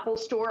the Apple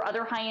store,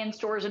 other high-end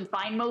stores, and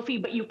find Mophie,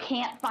 but you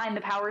can't find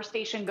the Power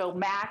Station Go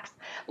Max.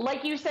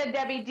 Like you said,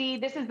 Debbie D,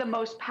 this is the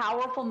most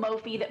powerful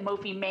Mophie that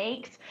Mophie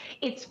makes.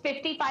 It's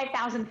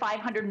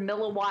 55,500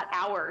 milliwatt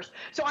hours.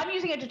 So I'm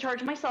using it to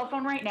charge my cell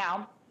phone right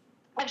now.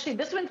 Actually,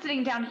 this one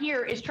sitting down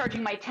here is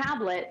charging my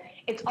tablet,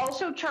 It's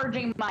also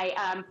charging my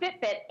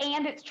Fitbit,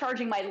 and it's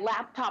charging my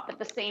laptop at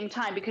the same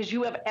time, because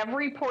you have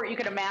every port you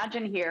could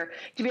imagine here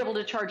to be able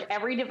to charge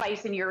every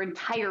device in your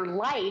entire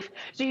life.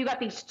 So you got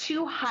these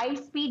 2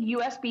 high-speed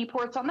USB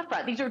ports on the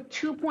front. These are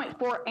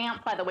 2.4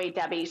 amp, by the way,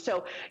 Debbie.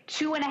 So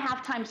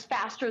 2.5 times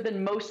faster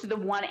than most of the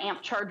 1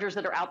 amp chargers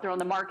that are out there on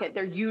the market.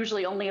 They're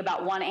usually only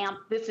about 1 amp.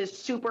 This is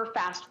super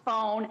fast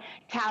phone,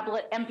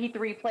 tablet,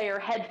 MP3 player,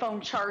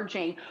 headphone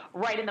charging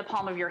right in the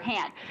palm of your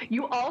hand.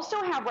 You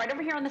also have right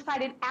over here on the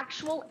side an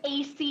actual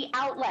AC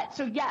outlet.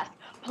 So yes,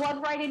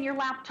 plug right in your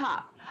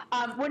laptop.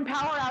 When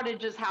power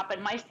outages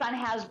happen, my son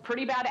has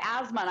pretty bad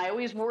asthma, and I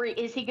always worry,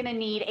 is he going to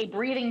need a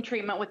breathing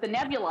treatment with the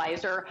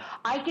nebulizer?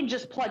 I can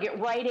just plug it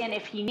right in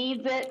if he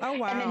needs it. Oh,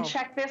 wow. And then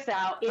check this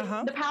out. If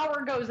the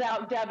power goes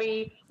out,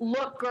 Debbie,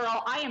 look,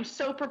 girl, I am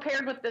so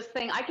prepared with this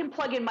thing. I can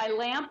plug in my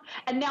lamp,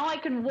 and now I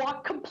can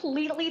walk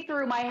completely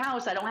through my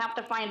house. I don't have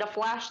to find a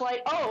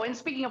flashlight. Oh, and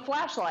speaking of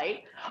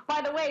flashlight,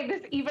 by the way,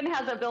 this even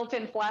has a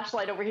built-in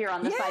flashlight over here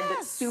on the side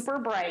that's super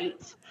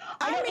bright.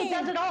 I know, it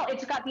does it all.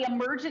 It's got the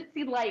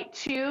emergency light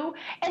too.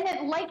 And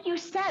then, like you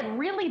said,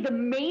 really the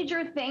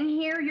major thing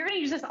here, you're going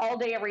to use this all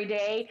day, every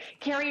day,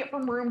 carry it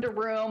from room to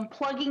room,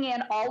 plugging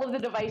in all of the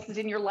devices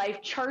in your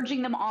life,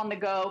 charging them on the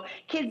go,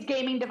 kids'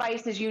 gaming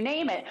devices, you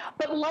name it.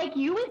 But like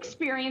you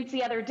experienced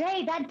the other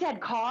day, that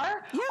dead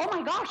car, oh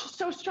my gosh,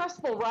 so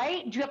stressful,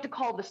 right? Do you have to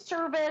call the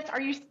service?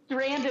 Are you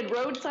stranded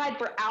roadside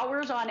for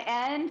hours on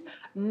end?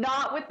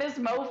 Not with this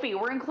Mophie.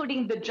 We're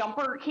including the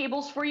jumper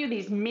cables for you,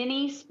 these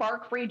mini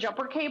spark-free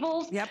jumper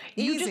cables. Yep,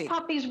 you easy. just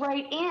pop these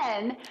right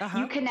in.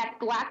 You connect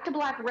black to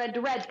black, red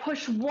to red,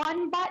 push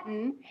one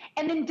button,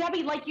 and then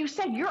Debbie, like you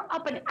said, you're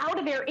up and out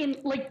of there in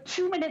like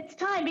 2 minutes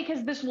time,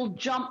 because this will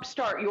jump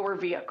start your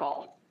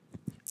vehicle.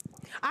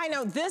 I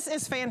know, this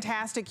is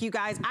fantastic, you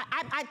guys.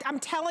 I'm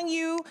telling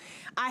you,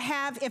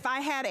 if I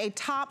had a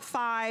top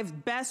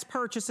 5 best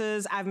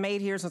purchases I've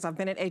made here since I've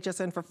been at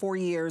HSN for 4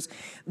 years,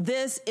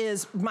 this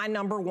is my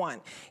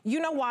 #1. You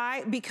know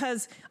why?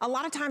 Because a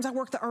lot of times I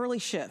work the early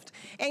shift.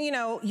 And you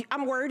know,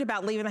 I'm worried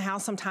about leaving the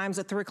house sometimes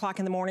at 3 o'clock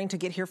in the morning to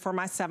get here for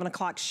my 7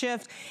 o'clock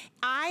shift.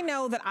 I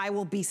know that I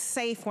will be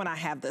safe when I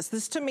have this.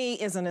 This to me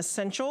is an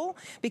essential,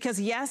 because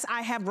yes,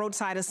 I have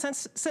roadside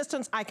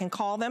assistance, I can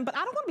call them, but I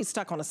don't want to be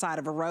stuck on the side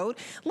of a road.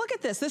 Look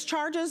at this, this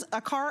charges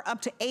a car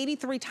up to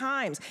 83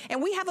 times.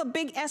 And we have a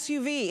big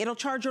SUV, it'll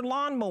charge your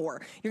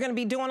lawnmower. You're gonna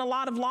be doing a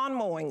lot of lawn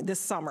mowing this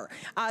summer.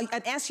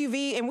 An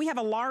SUV, and we have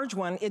a large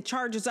one, it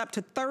charges up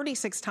to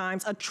 36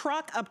 times, a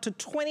truck up to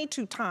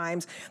 22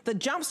 times. The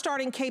jump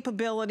starting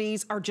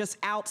capabilities are just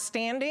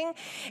outstanding.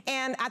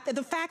 And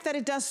the fact that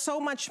it does so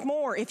much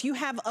more, if you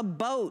have a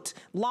boat,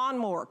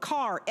 lawnmower,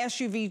 car,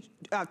 SUV,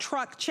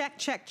 truck, check,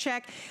 check,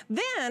 check.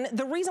 Then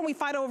the reason we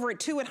fight over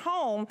it too at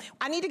home,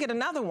 I need to get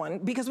another one,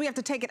 because we have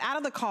to take it out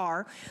of the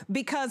car,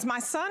 because my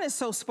son is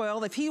so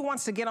spoiled. If he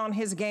wants to get on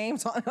his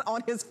games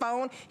on his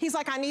phone, he's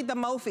like, I need the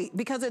Mophie,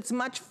 because it's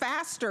much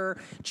faster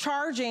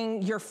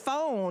charging your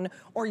phone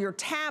or your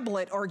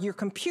tablet or your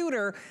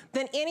computer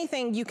than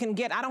anything you can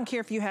get. I don't care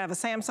if you have a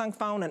Samsung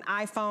phone, an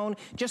iPhone,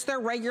 just their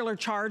regular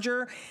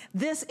charger.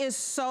 This is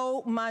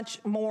so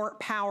much more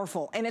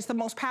powerful, and it's the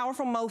most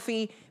powerful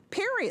Mophie,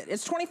 period.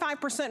 It's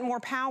 25% more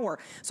power.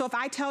 So if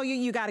I tell you,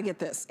 you gotta get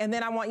this, and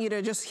then I want you to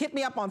just hit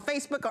me up on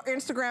Facebook or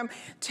Instagram,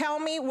 tell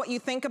me what you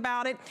think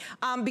about it,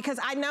 because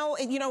I know,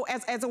 you know,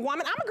 as a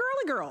woman, I'm a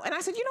girly girl, and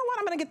I said, you know what,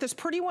 I'm gonna get this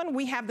pretty one.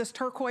 We have this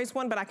turquoise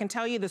one, but I can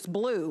tell you this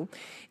blue,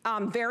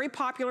 very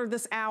popular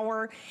this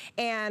hour,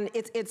 and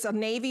it's a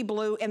navy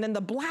blue, and then the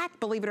black,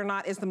 believe it or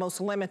not, is the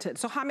most limited.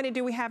 So how many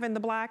do we have in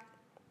the black?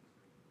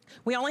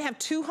 We only have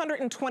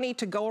 220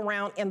 to go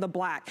around in the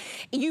black.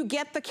 You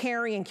get the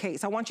carrying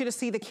case. I want you to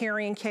see the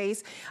carrying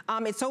case.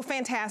 It's so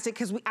fantastic,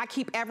 because I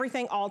keep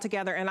everything all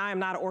together, and I am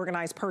not an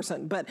organized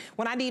person. But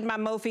when I need my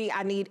Mophie,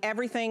 I need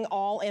everything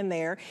all in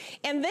there.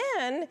 And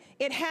then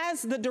it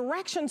has the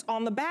directions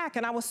on the back,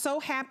 and I was so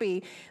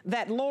happy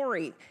that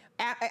Lori,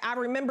 I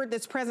remembered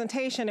this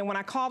presentation, and when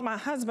I called my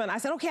husband, I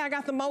said, okay, I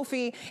got the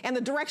Mophie, and the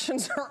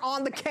directions are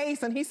on the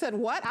case. And he said,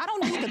 what? I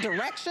don't need the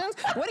directions?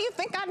 What do you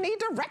think I need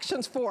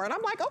directions for? And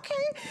I'm like,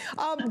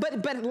 okay.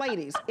 But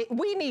ladies,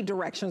 we need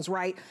directions,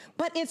 right?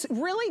 But it's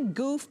really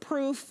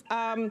goof-proof.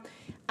 I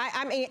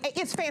mean,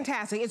 it's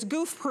fantastic. It's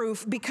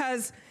goof-proof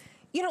because,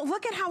 you know,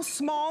 look at how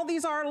small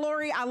these are,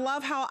 Lori. I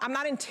love how I'm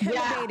not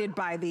intimidated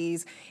by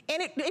these.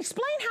 And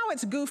explain how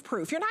it's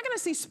goof-proof. You're not gonna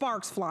see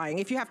sparks flying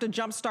if you have to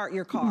jump start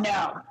your car.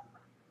 No.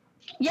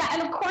 Yeah,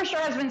 and of course your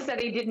husband said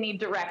he didn't need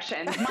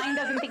directions. Mine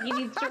doesn't think he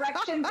needs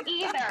directions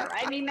either.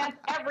 I mean, that's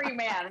every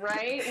man,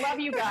 right? Love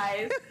you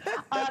guys.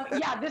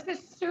 Yeah, this is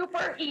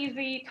super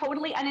easy,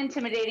 totally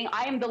unintimidating.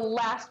 I am the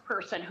last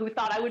person who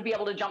thought I would be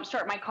able to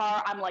jumpstart my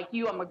car. I'm like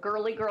you, I'm a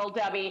girly girl,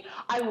 Debbie.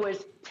 I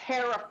was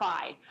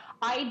terrified.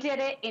 I did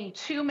it in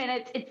 2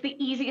 minutes. It's the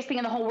easiest thing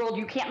in the whole world.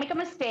 You can't make a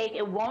mistake.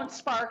 It won't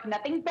spark.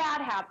 Nothing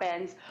bad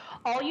happens.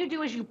 All you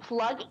do is you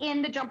plug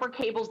in the jumper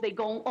cables. They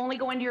only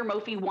go into your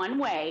Mophie one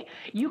way.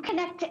 You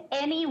connect select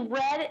any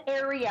red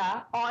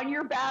area on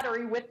your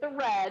battery with the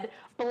red,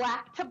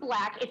 black to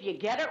black. If you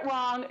get it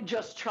wrong,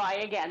 just try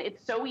again.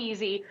 It's so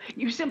easy.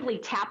 You simply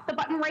tap the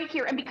button right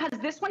here. And because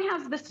this one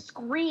has the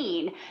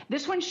screen,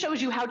 this one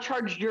shows you how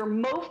charged your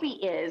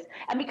Mophie is.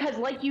 And because,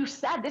 like you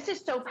said, this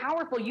is so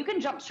powerful, you can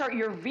jumpstart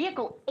your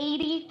vehicle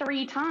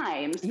 83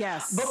 times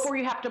before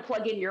you have to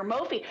plug in your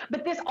Mophie.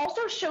 But this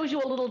also shows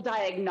you a little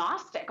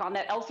diagnostic on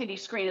that LCD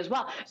screen as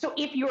well. So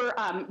if your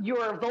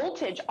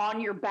voltage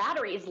on your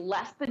battery is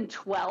less than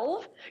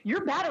 12,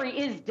 your battery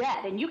is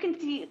dead. And you can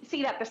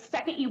see that the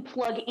second you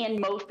plug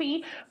in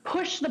Mophie,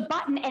 push the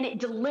button and it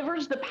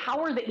delivers the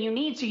power that you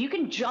need so you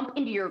can jump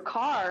into your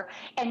car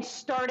and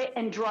start it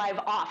and drive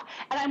off.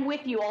 And I'm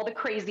with you, all the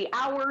crazy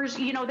hours,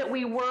 you know, that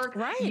we work.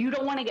 You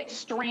don't want to get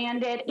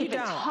stranded. If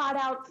it's hot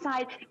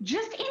outside,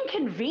 just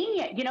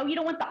inconvenient. You know, you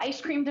don't want the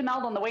ice cream to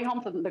melt on the way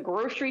home from the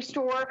grocery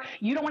store.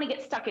 You don't want to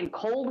get stuck in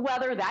cold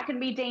weather. That can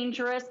be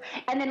dangerous.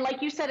 And then,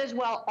 like you said as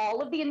well,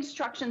 all of the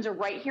instructions are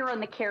right here on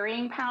the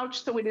carrying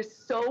pouch. So it is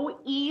so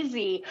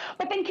easy.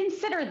 But then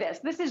consider this.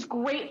 This is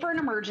great for an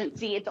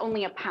emergency. It's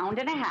only £1.50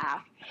 pound.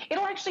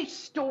 It'll actually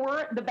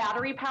store the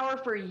battery power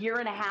for 1.5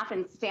 years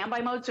in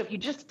standby mode. So if you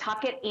just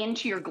tuck it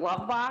into your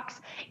glove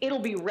box, it'll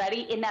be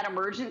ready in that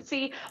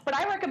emergency. But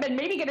I recommend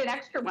maybe get an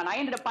extra one. I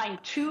ended up buying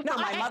 2 for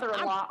my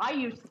mother-in-law. I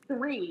used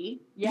 3.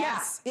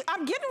 Yes,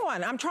 I'm getting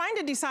one. I'm trying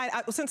to decide,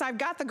 since I've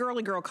got the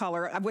girly girl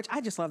color, which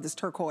I just love this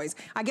turquoise,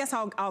 I guess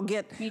I'll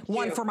get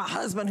one for my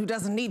husband who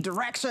doesn't need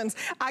directions.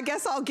 I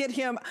guess I'll get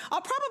him,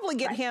 I'll probably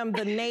get him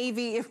the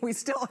navy if we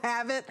still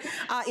have it.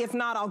 If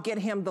not, I'll get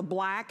him the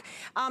black.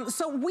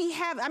 So we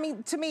have, I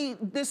mean, to me,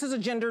 this is a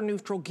gender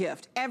neutral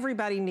gift.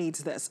 Everybody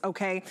needs this,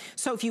 okay?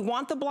 So if you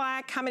want the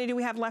black, how many do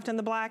we have left in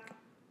the black?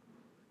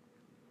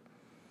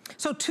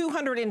 So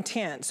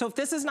 210. So if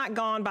this is not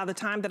gone by the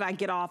time that I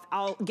get off,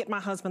 I'll get my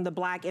husband the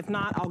black. If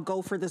not, I'll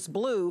go for this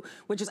blue,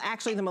 which is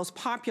actually the most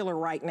popular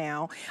right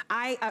now.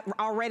 I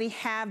already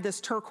have this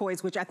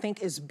turquoise, which I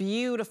think is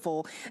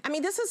beautiful. I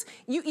mean, this is,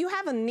 you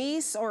have a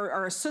niece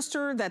or a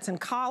sister that's in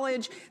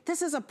college.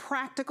 This is a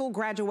practical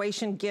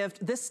graduation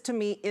gift. This to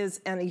me is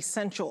an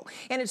essential.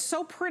 And it's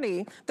so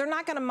pretty, they're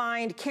not gonna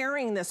mind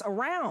carrying this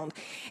around.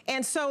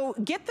 And so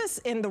get this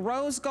in the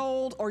rose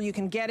gold, or you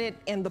can get it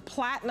in the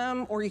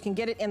platinum, or you can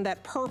get it in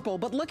that purple,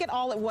 but look at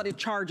what it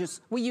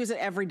charges. We use it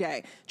every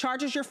day.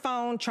 Charges your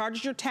phone,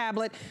 charges your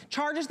tablet,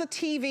 charges the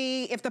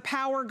TV if the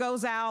power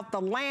goes out, the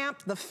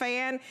lamp, the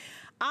fan.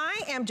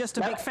 I am just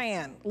a big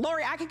fan.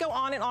 Lori, I could go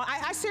on and on.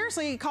 I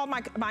seriously called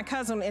my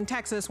cousin in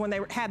Texas when they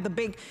had the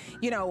big,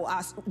 you know,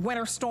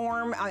 winter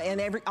storm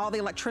and all the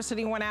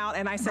electricity went out,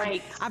 and I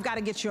said, I've got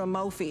to get you a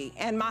Mophie.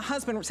 And my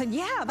husband said,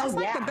 yeah, that's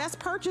like the best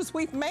purchase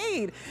we've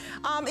made.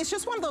 It's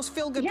just one of those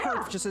feel-good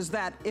purchases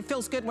that it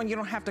feels good when you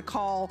don't have to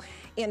call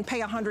and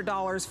pay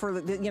 $100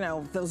 for the, you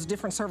know, those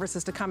different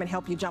services to come and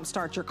help you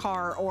jumpstart your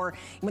car, or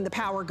when the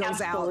power goes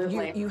out,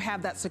 you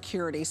have that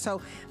security.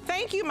 So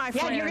thank you, my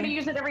friend. Yeah, you're going to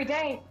use it every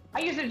day. I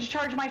use it to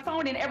charge my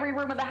phone in every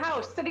room of the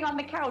house, sitting on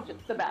the couch.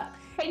 It's the best.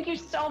 Thank you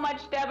so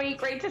much, Debbie.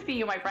 Great to see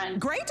you, my friend.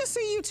 Great to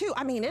see you too.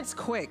 I mean, it's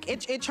quick.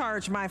 It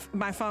charged my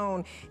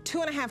phone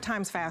 2.5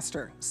 times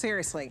faster,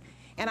 seriously.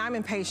 And I'm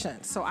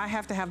impatient, so I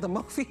have to have the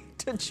Mophie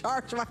to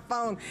charge my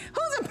phone.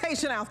 Who's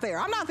impatient out there?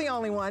 I'm not the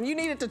only one. You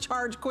need it to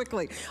charge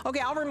quickly. Okay,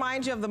 I'll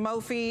remind you of the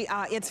Mophie.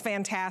 It's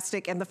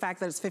fantastic, and the fact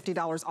that it's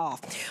 $50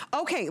 off.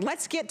 Okay,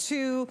 let's get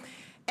to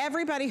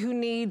everybody who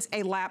needs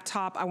a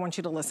laptop. I want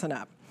you to listen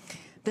up.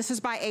 This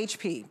is by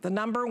HP, the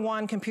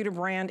 #1 computer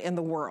brand in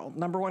the world,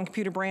 #1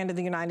 computer brand in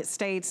the United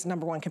States,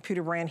 #1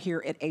 computer brand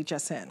here at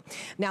HSN.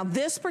 Now,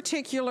 this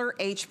particular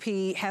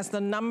HP has the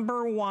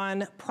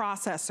 #1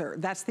 processor.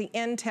 That's the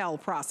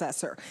Intel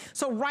processor.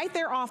 So right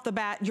there off the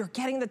bat, you're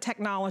getting the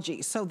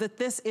technology so that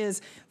this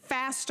is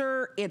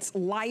faster, it's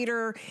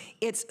lighter,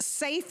 it's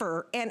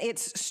safer, and it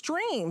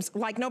streams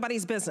like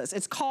nobody's business.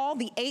 It's called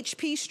the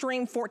HP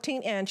Stream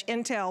 14-inch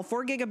Intel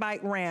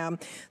 4GB RAM,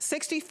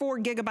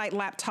 64GB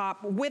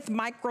laptop with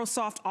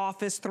Microsoft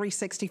Office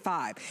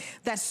 365.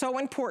 That's so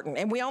important.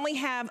 And we only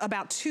have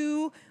about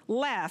 2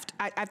 left.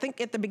 I think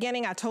at the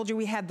beginning I told you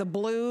we had the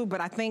blue,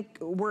 but I think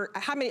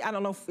how many, I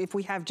don't know if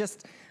we have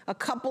just a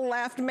couple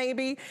left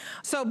maybe.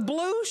 So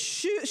blue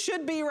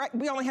should be,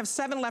 we only have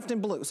 7 left in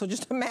blue. So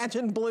just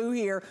imagine blue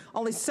here.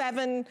 Only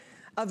 7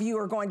 of you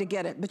are going to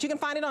get it. But you can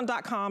find it on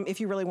 .com if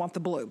you really want the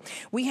blue.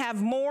 We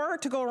have more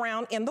to go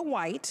around in the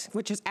white,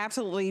 which is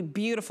absolutely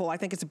beautiful. I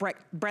think it's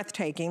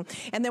breathtaking.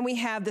 And then we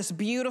have this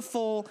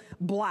beautiful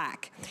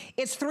black.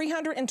 It's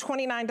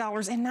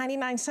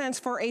 $329.99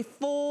 for a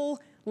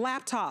full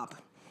laptop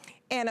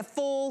and a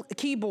full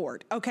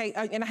keyboard. Okay,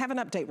 and I have an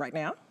update right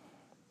now.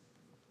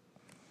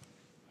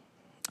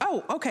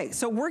 Oh, okay,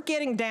 so we're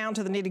getting down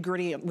to the nitty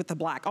gritty with the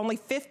black. Only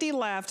 50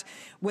 left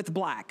with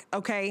black,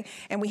 okay?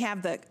 And we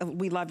have the,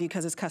 we love you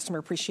because it's customer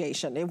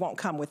appreciation. It won't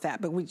come with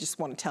that, but we just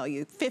want to tell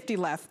you, 50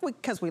 left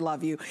because we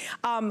love you.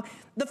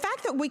 The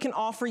fact that we can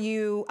offer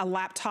you a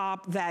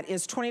laptop that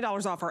is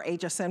 $20 off our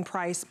HSN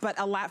price, but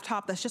a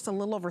laptop that's just a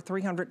little over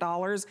 $300.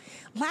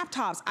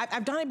 Laptops,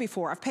 I've done it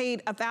before. I've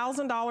paid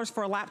 $1,000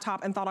 for a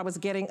laptop and thought I was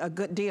getting a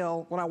good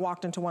deal when I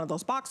walked into one of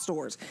those box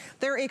stores.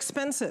 They're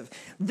expensive.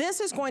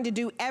 This is going to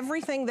do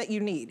everything that you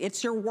need.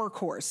 It's your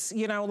workhorse.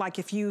 You know, like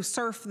if you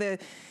surf the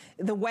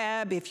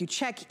web, if you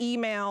check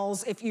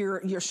emails, if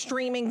you're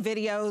streaming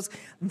videos,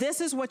 this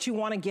is what you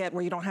want to get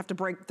where you don't have to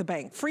break the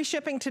bank. Free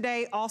shipping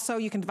today. Also,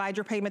 you can divide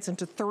your payments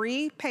into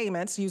 3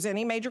 payments. Use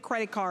any major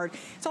credit card.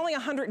 It's only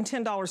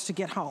 $110 to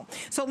get home.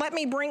 So let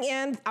me bring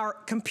in our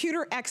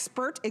computer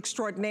expert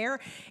extraordinaire.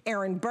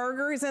 Aaron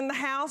Berger is in the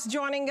house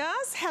joining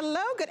us.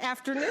 Hello, good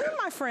afternoon,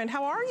 my friend.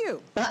 How are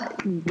you?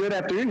 Good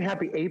afternoon.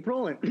 Happy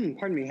April and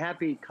pardon me,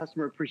 happy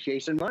Customer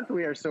Appreciation Month.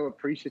 We are so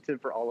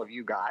appreciative for all of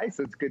you guys.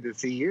 So it's good to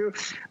see you.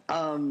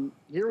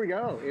 Here we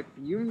go. If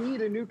you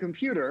need a new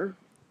computer,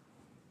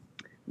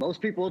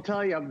 most people will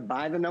tell you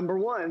buy the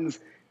 #1s.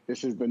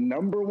 This is the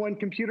 #1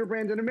 computer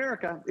brand in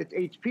America. It's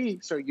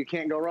HP, so you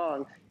can't go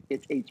wrong.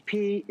 It's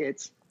HP.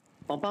 It's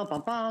bum, bum,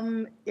 bum,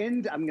 bum.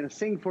 And I'm going to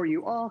sing for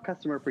you all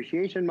Customer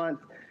Appreciation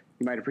Month.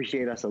 You might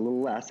appreciate us a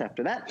little less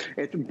after that.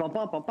 It's bum,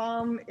 bum, bum,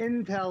 bum,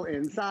 Intel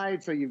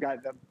inside. So you've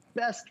got the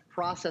best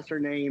processor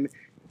name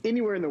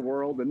anywhere in the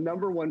world, the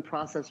 #1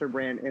 processor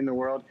brand in the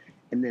world,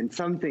 and then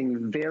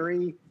something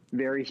very,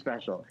 very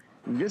special.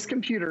 This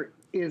computer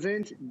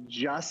isn't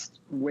just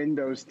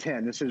Windows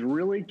 10. This is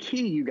really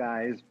key, you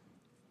guys.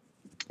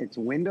 It's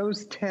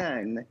Windows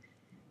 10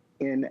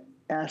 in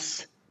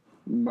S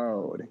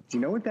mode. Do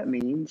you know what that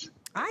means?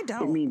 I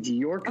don't. It means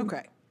your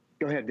okay.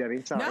 Go ahead,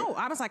 Debbie. Sorry. No,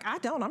 I was like, I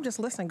don't. I'm just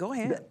listening. Go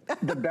ahead.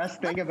 The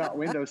best thing about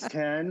Windows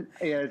 10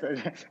 is,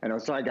 I know,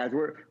 sorry guys,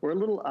 we're a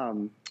little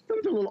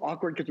it's a little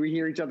awkward because we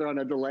hear each other on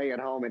a delay at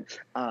home,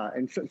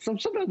 and so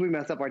sometimes we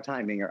mess up our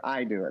timing, or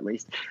I do at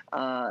least.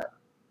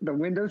 The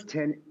Windows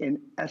 10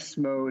 in S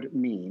mode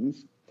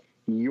means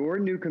your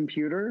new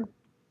computer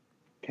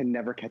can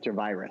never catch a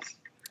virus.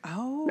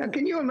 Oh. Now,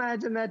 can you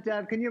imagine that,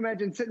 Deb? Can you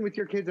imagine sitting with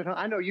your kids at home?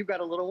 I know you've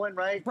got a little one,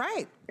 right?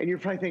 Right. And you're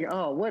probably thinking,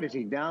 oh, what is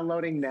he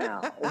downloading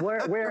now?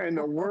 Where in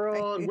the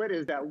world? What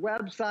is that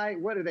website?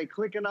 What are they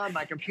clicking on?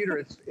 My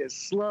computer is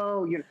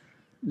slow.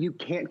 You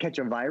can't catch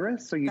a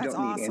virus, so you That's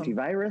don't need awesome.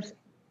 antivirus,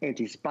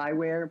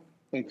 anti-spyware,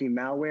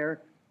 anti-malware,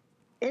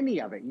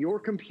 any of it. Your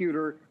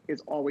computer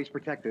is always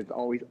protected. It's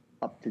always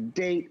up to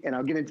date. And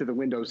I'll get into the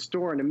Windows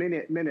Store in a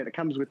minute. It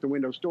comes with the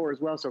Windows Store as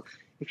well. So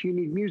if you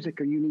need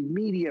music or you need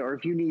media or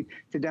if you need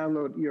to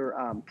download your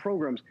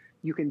programs,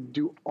 you can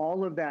do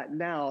all of that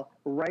now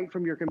right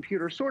from your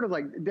computer. Sort of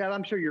like, Deb,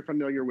 I'm sure you're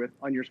familiar with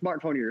on your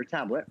smartphone or your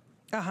tablet.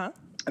 Uh-huh.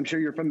 I'm sure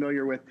you're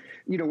familiar with,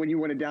 when you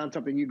want to download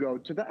something, you go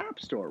to the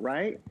App Store,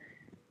 right?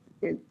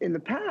 In the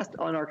past,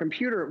 on our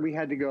computer, we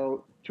had to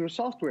go to a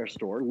software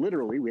store.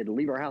 Literally, we had to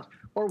leave our house,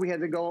 or we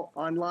had to go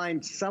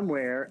online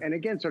somewhere, and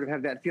again, sort of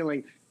have that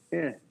feeling,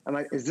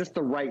 is this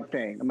the right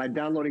thing? Am I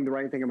downloading the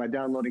right thing? Am I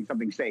downloading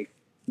something safe?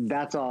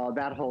 That's all,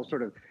 that whole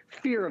sort of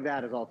fear of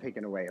that is all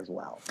taken away as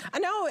well. I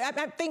know, I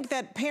think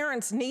that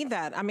parents need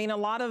that. I mean, a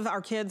lot of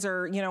our kids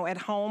are, at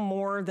home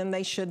more than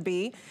they should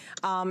be.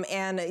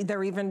 And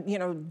they're even,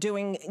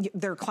 doing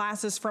their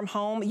classes from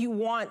home. You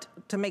want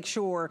to make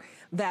sure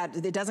that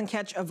it doesn't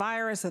catch a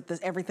virus,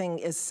 that everything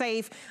is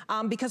safe,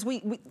 because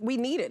we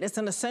need it. It's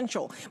an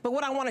essential. But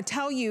what I want to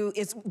tell you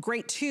is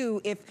great too,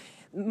 if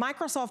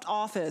Microsoft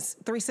Office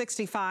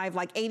 365,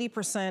 like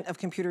 80% of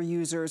computer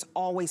users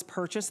always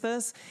purchase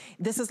this.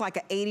 This is like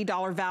an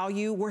 $80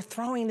 value. We're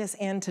throwing this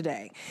in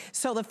today.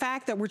 So the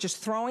fact that we're just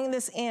throwing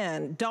this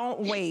in,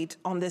 don't wait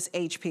on this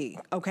HP,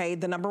 okay?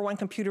 The #1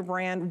 computer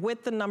brand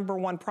with the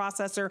 #1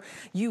 processor,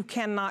 you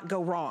cannot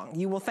go wrong.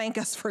 You will thank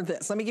us for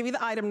this. Let me give you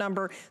the item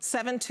number,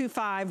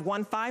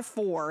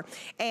 725154,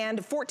 and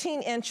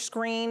 14-inch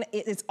screen,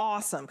 it's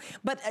awesome.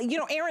 But,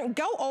 Aaron,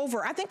 go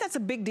over, I think that's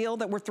a big deal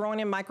that we're throwing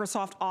in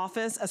Microsoft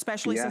Office,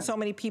 especially since so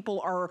many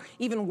people are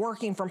even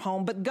working from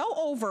home, but go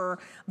over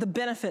the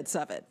benefits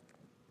of it.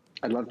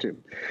 I'd love to.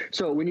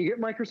 So when you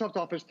get Microsoft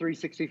Office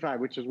 365,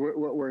 which is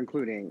what we're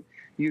including,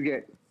 you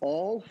get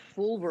all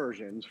full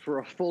versions for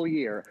a full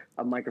year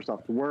of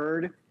Microsoft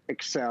Word,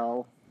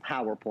 Excel,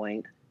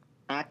 PowerPoint,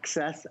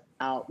 Access,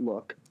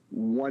 Outlook,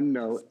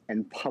 OneNote,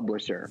 and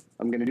Publisher.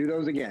 I'm going to do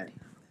those again.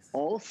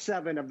 All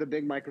 7 of the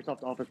big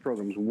Microsoft Office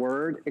programs,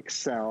 Word,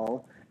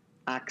 Excel,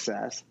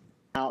 Access,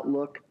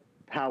 Outlook,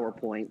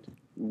 PowerPoint,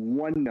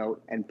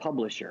 OneNote, and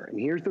Publisher. And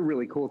here's the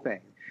really cool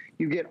thing.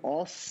 You get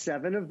all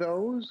 7 of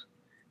those,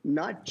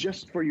 not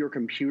just for your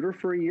computer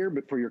for a year,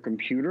 but for your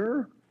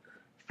computer,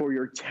 for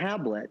your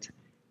tablet,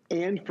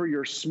 and for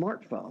your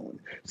smartphone.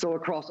 So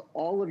across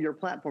all of your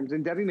platforms,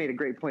 and Debbie made a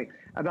great point,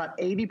 about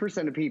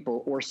 80% of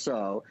people or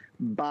so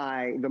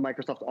buy the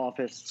Microsoft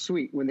Office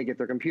suite when they get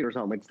their computers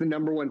home. It's the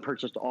 #1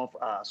 purchased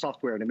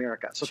software in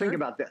America. So think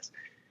about this.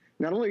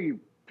 Not only are you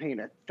paying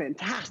a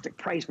fantastic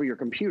price for your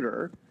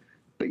computer,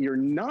 but you're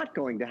not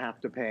going to have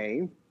to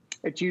pay.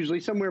 It's usually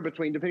somewhere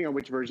between, depending on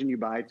which version you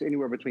buy, it's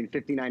anywhere between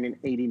 $59 and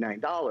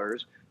 $89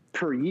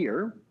 per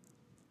year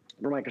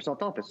for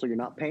Microsoft Office. So you're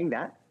not paying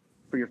that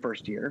for your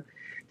first year.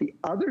 The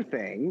other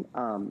thing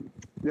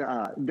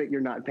that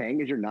you're not paying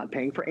is you're not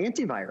paying for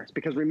antivirus,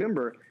 because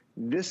remember,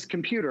 this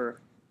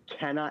computer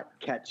cannot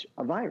catch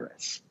a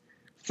virus.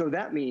 So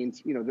that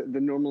means, you know, the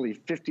normally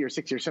 $50 or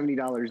 $60 or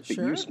 $70 that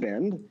you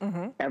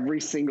spend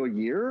every single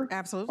year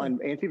on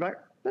antivirus,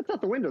 that's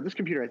out the window. This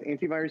computer has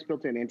antivirus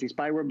built in,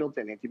 anti-spyware built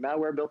in,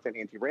 anti-malware built in,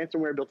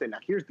 anti-ransomware built in. Now,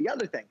 here's the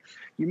other thing.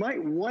 You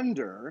might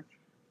wonder,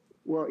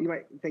 well, you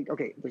might think,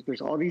 okay, there's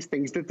all these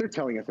things that they're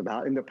telling us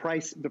about, and the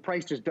price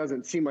just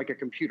doesn't seem like a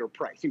computer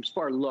price. It seems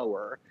far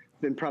lower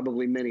than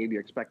probably many of you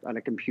expect on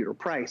a computer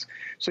price.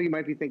 So you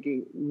might be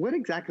thinking, what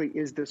exactly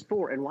is this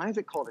for? And why is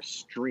it called a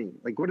stream?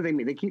 Like, what do they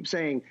mean? They keep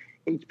saying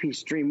HP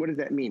Stream. What does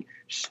that mean?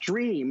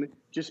 Stream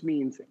just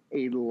means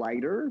a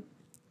lighter,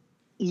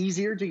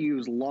 easier to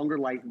use, longer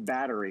life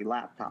battery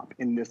laptop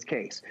in this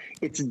case.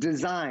 It's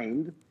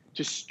designed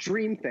to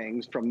stream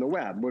things from the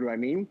web. What do I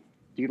mean?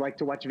 Do you like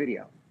to watch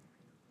video?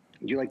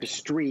 Do you like to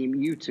stream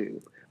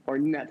YouTube or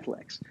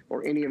Netflix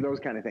or any of those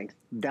kind of things?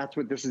 That's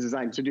what this is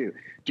designed to do.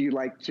 Do you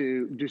like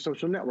to do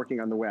social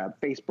networking on the web,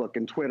 Facebook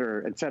and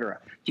Twitter, etc.?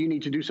 Do you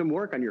need to do some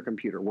work on your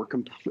computer? We're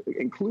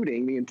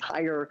including the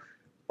entire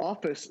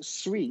Office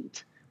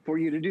suite for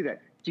you to do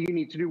that. Do you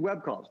need to do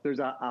web calls? There's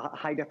a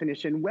high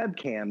definition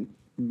webcam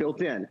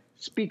built in,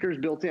 speakers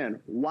built in,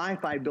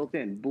 Wi-Fi built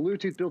in,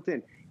 Bluetooth built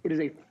in. It is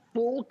a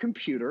full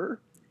computer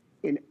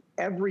in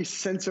every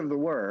sense of the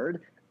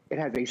word. It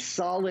has a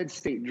solid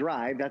state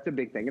drive. That's a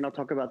big thing, and I'll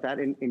talk about that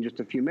in just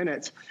a few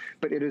minutes.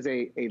 But it is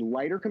a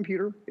lighter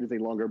computer. It is a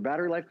longer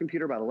battery life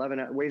computer, about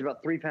 11, weighs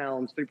about 3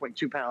 pounds,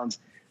 3.2 pounds,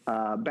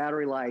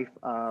 battery life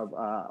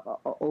of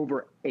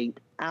over 8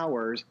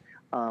 hours.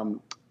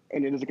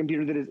 And it is a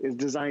computer that is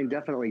designed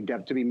definitely,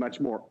 Deb, to be much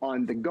more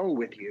on the go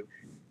with you,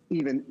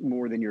 even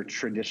more than your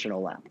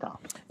traditional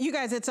laptop. You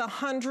guys, it's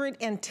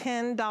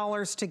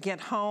 $110 to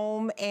get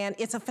home, and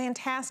it's a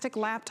fantastic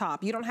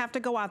laptop. You don't have to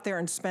go out there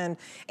and spend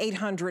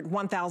 $800,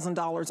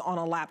 $1,000 on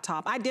a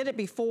laptop. I did it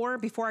before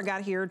I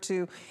got here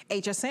to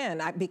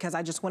HSN, because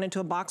I just went into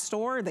a box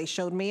store, they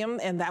showed me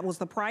them, and that was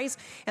the price,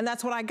 and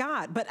that's what I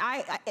got. But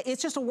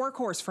it's just a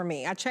workhorse for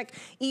me. I check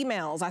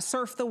emails, I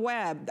surf the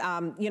web,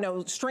 you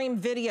know, stream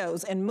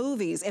videos and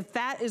movies. If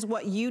that is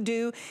what you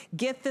do,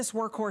 get this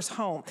workhorse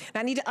home.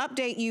 Now, I need to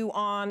update you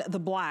on the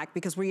black,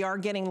 because we are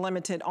getting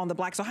limited on the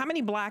black. So how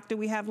many black do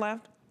we have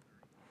left?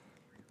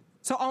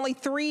 So only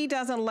 3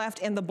 dozen left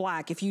in the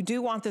black. If you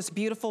do want this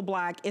beautiful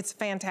black, it's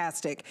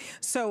fantastic.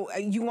 So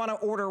you want to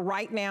order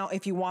right now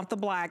if you want the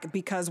black,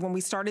 because when we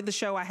started the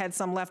show, I had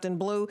some left in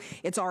blue.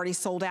 It's already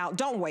sold out.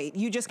 Don't wait.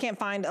 You just can't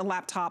find a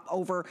laptop a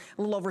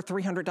little over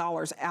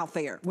 $300 out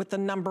there with the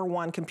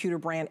 #1 computer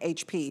brand,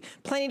 HP.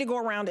 Plenty to go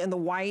around in the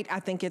white.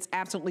 I think it's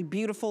absolutely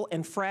beautiful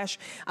and fresh,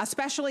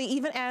 especially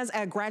even as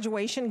a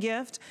graduation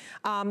gift.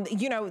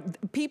 You know,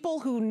 people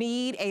who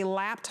need a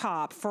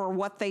laptop for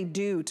what they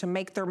do to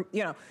make their,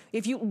 you know,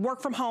 if you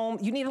work from home,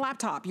 you need a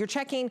laptop. You're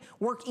checking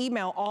work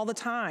email all the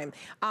time.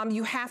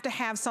 You have to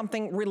have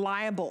something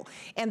reliable.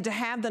 And to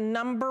have the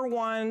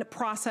 #1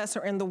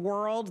 processor in the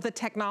world, the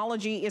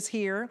technology is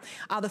here.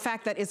 The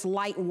fact that it's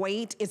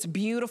lightweight, it's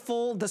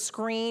beautiful. The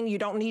screen, you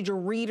don't need your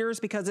readers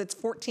because it's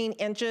 14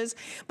 inches.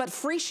 But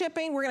free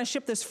shipping, we're gonna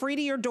ship this free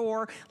to your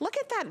door. Look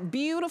at that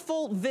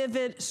beautiful,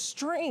 vivid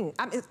screen.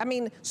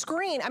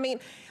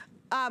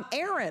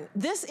 Aaron,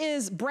 this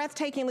is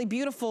breathtakingly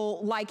beautiful,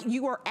 like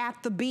you are at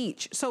the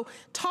beach. So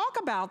talk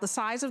about the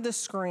size of this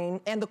screen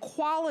and the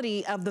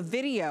quality of the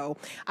video.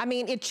 I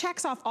mean, it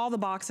checks off all the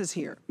boxes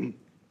here.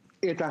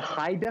 It's a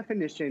high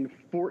definition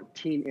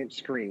 14-inch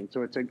screen.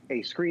 So it's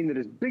a screen that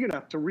is big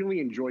enough to really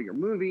enjoy your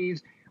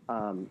movies,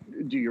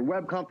 do your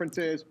web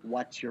conferences,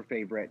 watch your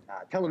favorite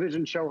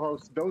television show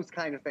hosts, those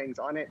kind of things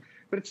on it.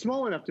 But it's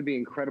small enough to be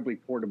incredibly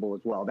portable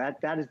as well.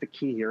 That is the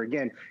key here.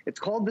 Again, it's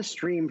called the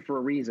Stream for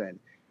a reason.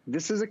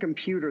 This is a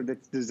computer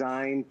that's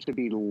designed to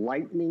be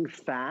lightning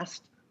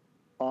fast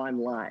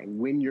online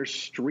when you're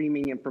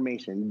streaming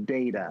information,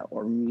 data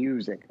or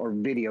music or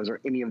videos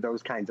or any of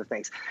those kinds of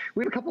things.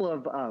 We have a couple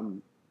of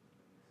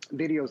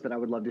videos that I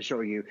would love to show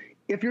you.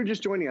 If you're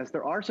just joining us,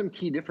 there are some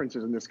key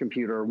differences in this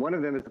computer. One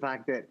of them is the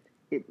fact that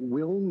it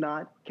will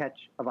not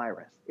catch a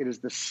virus. It is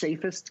the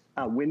safest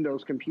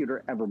Windows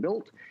computer ever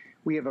built.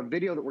 We have a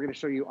video that we're going to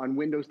show you on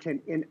Windows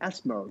 10 in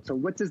S mode. So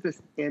what does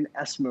this in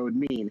S mode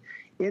mean?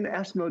 In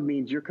S mode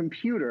means your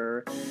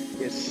computer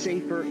is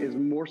safer, is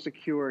more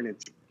secure, and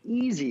it's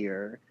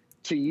easier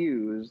to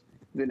use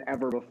than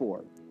ever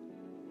before.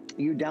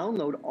 You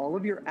download all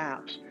of your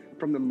apps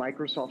from the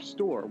Microsoft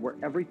Store, where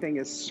everything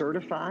is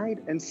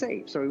certified and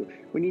safe. So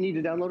when you need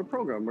to download a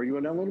program, or you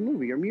want to download a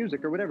movie or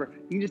music or whatever,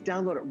 you can just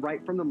download it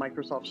right from the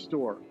Microsoft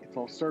Store. It's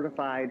all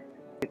certified,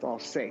 it's all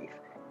safe.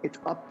 It's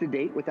up to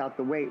date without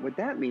the wait. What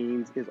that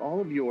means is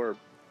all of your,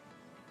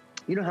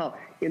 you know how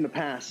in the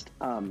past,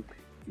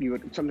 you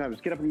would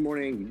sometimes get up in the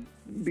morning,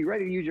 be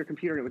ready to use your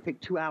computer, and it would take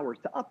 2 hours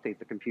to update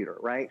the computer,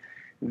 right?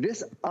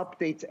 This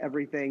updates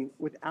everything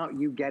without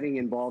you getting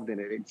involved in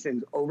it. It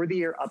sends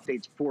over-the-air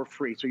updates for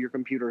free. So your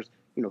computer's,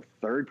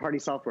 third-party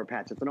software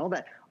patches and all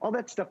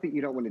that stuff that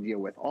you don't want to deal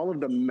with, all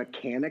of the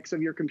mechanics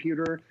of your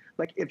computer.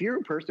 Like if you're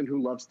a person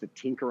who loves to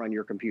tinker on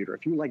your computer,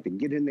 if you like to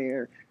get in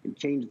there and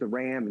change the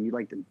RAM and you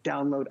like to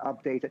download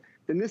updates,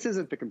 then this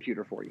isn't the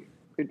computer for you.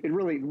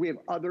 We have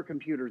other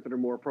computers that are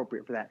more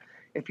appropriate for that.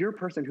 If you're a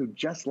person who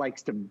just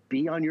likes to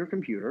be on your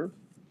computer,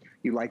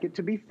 you like it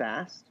to be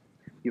fast,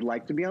 you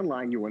like to be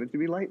online, you want it to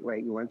be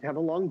lightweight, you want it to have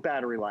a long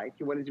battery life,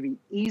 you want it to be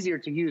easier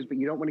to use, but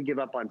you don't want to give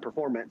up on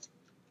performance,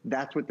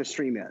 that's what the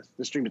Stream is.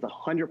 The Stream is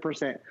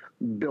 100%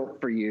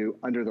 built for you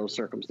under those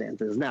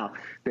circumstances. Now,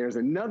 there's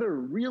another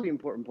really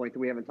important point that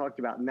we haven't talked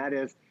about, and that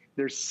is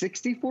there's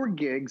 64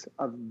 gigs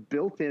of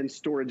built-in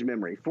storage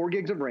memory, 4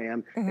 gigs of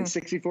RAM and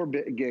 64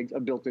 gigs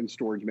of built-in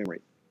storage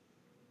memory.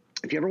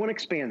 If you ever want to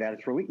expand that,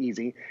 it's really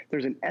easy.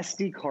 There's an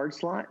SD card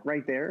slot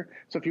right there.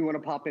 So if you want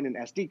to pop in an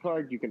SD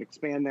card, you can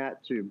expand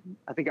that to,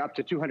 I think, up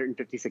to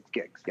 256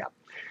 gigs. Yeah.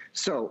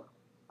 So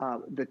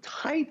the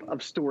type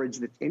of storage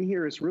that's in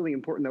here is really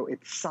important, though.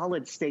 It's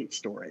solid state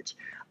storage.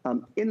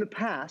 In the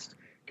past,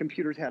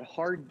 computers had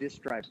hard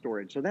disk drive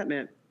storage. So that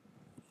meant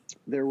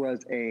there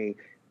was a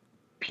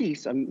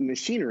piece of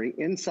machinery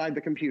inside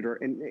the computer,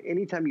 and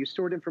anytime you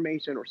stored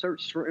information or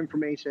searched for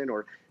information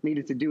or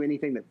needed to do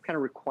anything that kind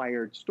of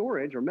required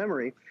storage or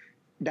memory,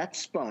 that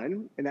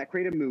spun and that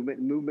created movement,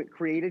 and movement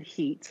created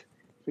heat.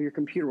 So your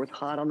computer was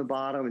hot on the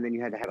bottom, and then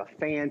you had to have a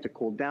fan to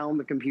cool down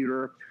the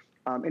computer.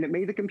 And it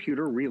made the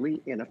computer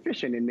really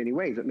inefficient in many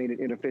ways. It made it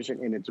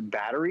inefficient in its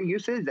battery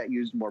usage, that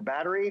used more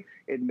battery.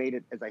 It made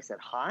it, as I said,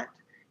 hot.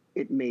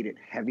 It made it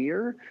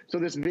heavier. So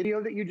this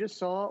video that you just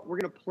saw, we're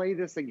going to play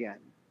this again,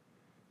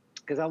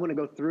 because I want to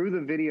go through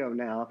the video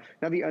now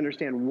that you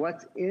understand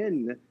what's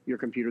in your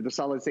computer, the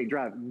solid state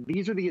drive.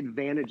 These are the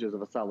advantages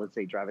of a solid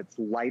state drive. It's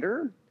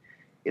lighter,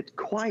 it's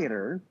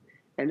quieter,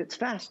 and it's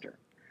faster.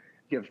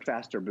 You have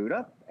faster boot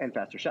up and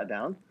faster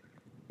shutdown.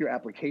 Your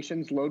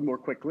applications load more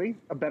quickly,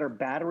 a better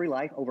battery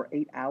life, over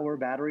 8-hour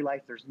battery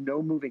life. There's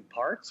no moving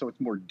parts, so it's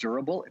more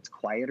durable. It's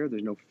quieter.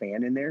 There's no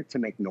fan in there to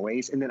make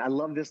noise. And then I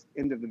love this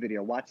end of the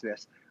video. Watch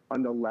this.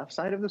 On the left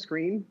side of the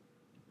screen,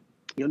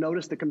 you'll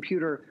notice the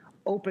computer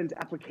opens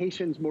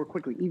applications more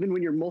quickly, even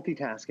when you're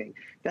multitasking.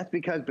 That's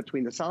because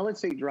between the solid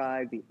state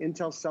drive, the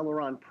Intel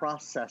Celeron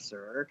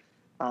processor,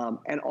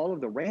 and all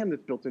of the RAM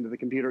that's built into the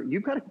computer,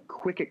 you've got a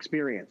quick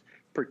experience,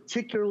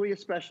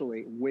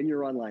 especially when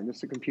you're online. This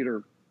is a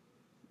computer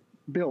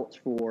built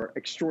for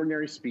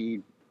extraordinary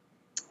speed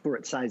for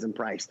its size and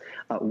price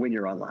when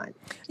you're online.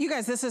 You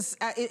guys, this is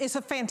it's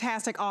a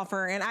fantastic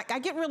offer, and I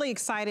get really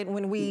excited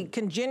when we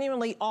can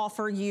genuinely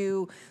offer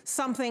you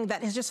something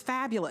that is just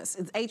fabulous.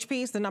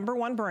 HP is the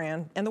 #1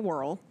 brand in the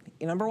world,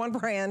 #1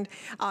 brand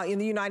in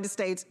the United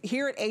States,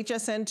 here at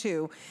HSN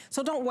too.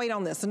 So don't wait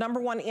on this. The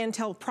 #1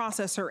 Intel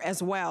processor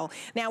as well.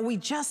 Now, we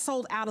just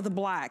sold out of the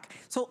black,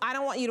 so I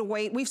don't want you to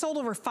wait. We've sold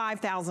over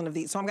 5,000 of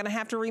these, so I'm gonna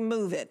have to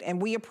remove it,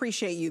 and we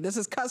appreciate you. This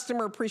is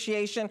customer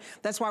appreciation.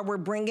 That's why we're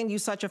bringing you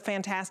such a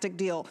fantastic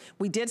deal.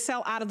 We did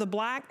sell out of the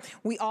black.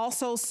 We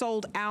also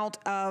sold out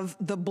of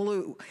the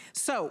blue.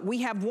 So we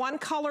have one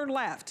color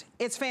left.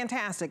 It's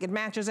fantastic. It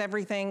matches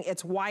everything.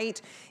 It's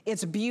white.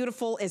 It's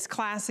beautiful. It's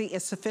classy.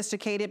 It's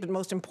sophisticated. But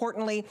most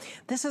importantly,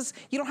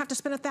 you don't have to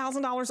spend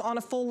 $1,000 on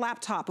a full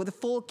laptop with a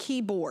full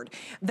keyboard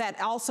that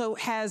also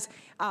has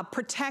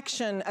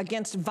protection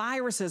against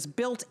viruses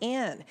built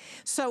in.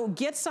 So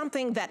get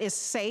something that is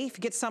safe.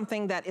 Get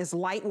something that is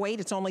lightweight.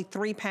 It's only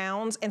 3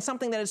 pounds, and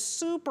something that is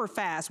super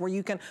fast where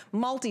you can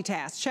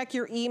multitask, check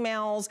your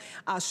emails,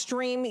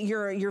 stream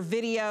your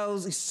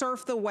videos,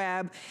 surf the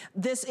web.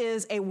 This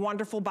is a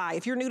wonderful buy.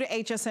 If you're new to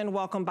HSN,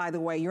 welcome, by the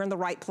way. You're in the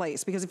right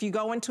place, because if you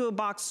go into a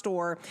box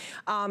store,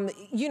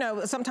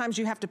 sometimes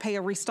you have to pay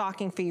a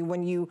restocking fee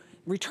when you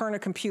return a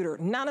computer.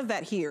 None of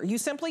that here. You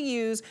simply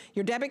use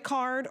your debit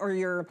card or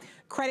your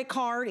credit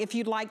card if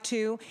you'd like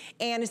to,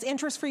 and it's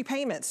interest-free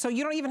payments. So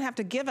you don't even have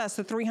to give us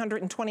the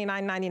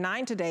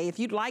 $329.99 today. If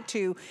you'd like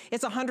to,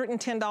 it's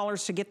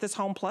 $110 to get this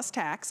home plus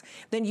tax.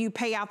 Then you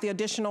pay out the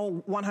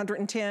additional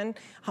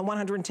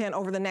 $110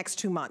 over the next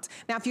 2 months.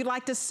 Now, if you'd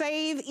like to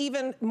save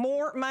even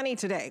more money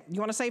today, you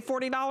want to save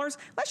 $40?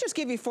 Let's just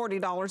give you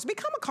 $40.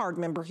 Become a card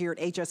member here at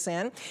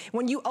HSN.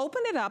 When you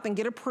open it up and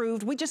get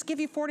approved, we just give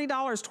you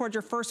 $40 towards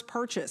your first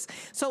purchase.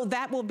 So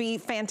that will be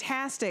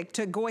fantastic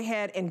to go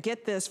ahead and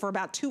get this for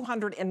about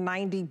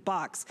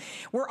 $290.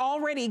 We're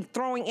already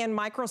throwing in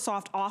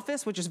Microsoft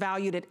Office, which is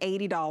valued at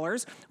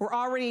 $80. We're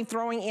already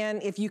throwing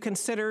in, if you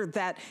consider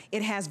that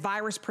it has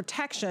virus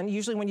protection,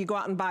 usually when you go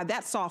out and buy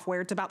that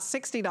software, it's about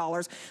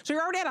 $60. So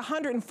you're already at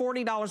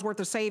 $140 worth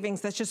of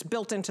savings that's just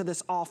built into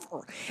this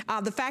offer.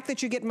 The fact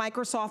that you get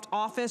Microsoft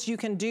Office, you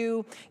can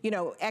do,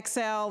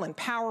 Excel and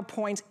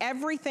PowerPoint,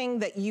 everything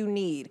that you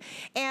need. need.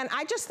 And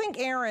I just think,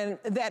 Aaron,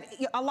 that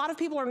a lot of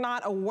people are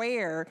not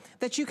aware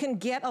that you can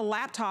get a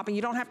laptop and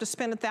you don't have to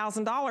spend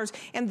 $1,000.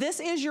 And this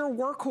is your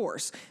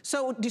workhorse.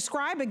 So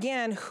describe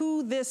again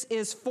who this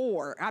is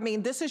for. I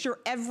mean, this is your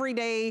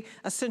everyday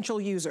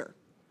essential user.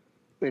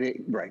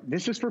 Right.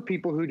 This is for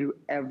people who do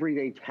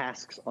everyday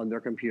tasks on their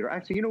computer.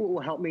 Actually, you know what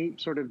will help me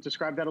sort of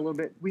describe that a little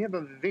bit? We have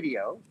a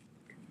video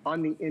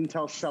on the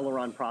Intel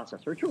Celeron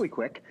processor. It's really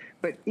quick,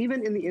 but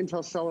even in the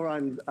Intel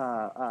Celeron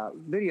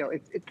video,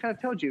 it kind of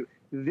tells you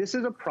this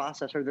is a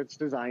processor that's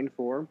designed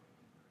for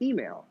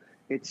email.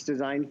 It's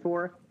designed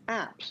for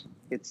apps.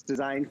 It's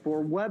designed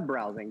for web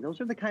browsing. Those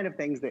are the kind of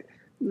things that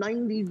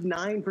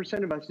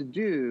 99% of us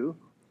do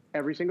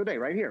every single day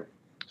right here.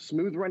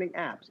 Smooth running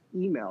apps,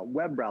 email,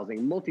 web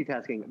browsing,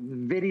 multitasking,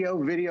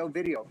 video.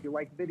 If you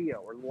like video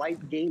or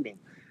light gaming,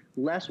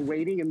 less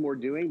waiting and more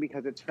doing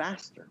because it's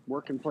faster.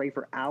 Work and play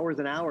for hours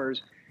and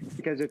hours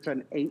because it's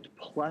an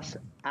 8+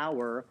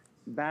 hour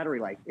battery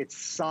life. It's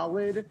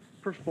solid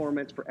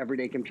performance for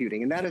everyday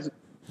computing. And that is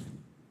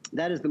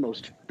the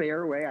most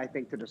fair way, I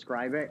think, to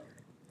describe it.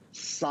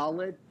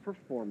 Solid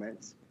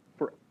performance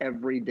for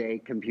everyday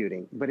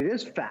computing. But it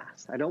is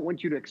fast. I don't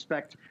want you to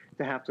expect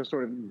to have to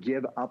sort of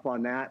give up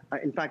on that.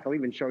 In fact, I'll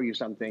even show you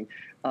something.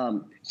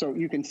 So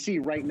you can see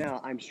right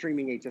now, I'm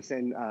streaming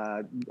HSN.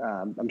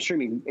 I'm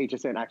streaming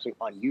HSN actually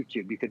on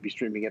YouTube. You could be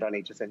streaming it on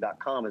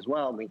hsn.com as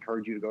well. We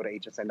encourage you to go to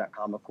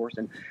hsn.com, of course,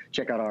 and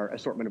check out our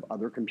assortment of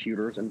other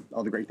computers and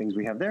all the great things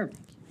we have there.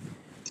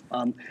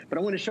 But I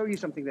want to show you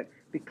something that,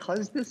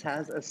 because this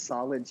has a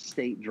solid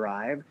state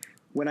drive,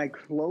 when I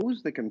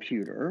close the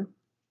computer,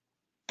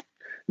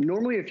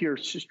 normally if you're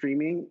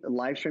streaming,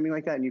 live streaming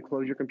like that, and you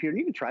close your computer,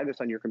 you can try this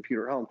on your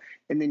computer at home,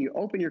 and then you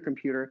open your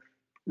computer,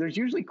 there's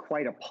usually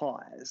quite a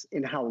pause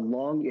in how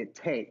long it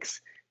takes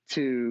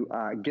to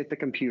get the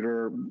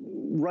computer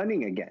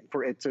running again,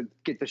 for it to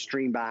get the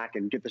stream back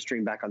and get the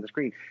stream back on the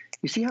screen.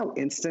 You see how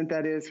instant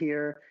that is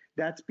here?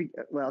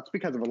 Well, it's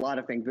because of a lot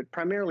of things, but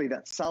primarily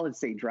that solid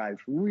state drive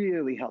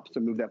really helps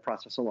to move that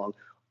process along.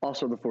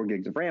 Also, the 4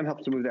 gigs of RAM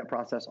helps to move that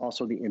process.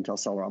 Also, the Intel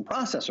Celeron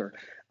processor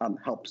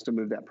helps to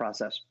move that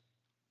process.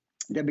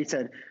 Debbie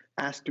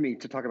asked me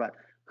to talk about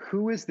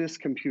who is this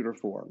computer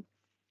for?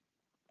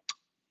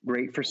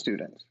 Great for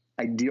students,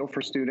 ideal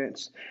for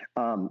students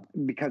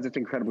because it's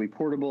incredibly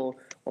portable,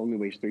 only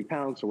weighs 3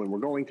 pounds. So when we're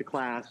going to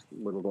class,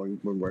 when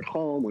we're at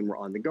home, when we're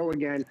on the go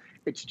again,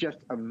 it's just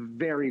a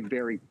very,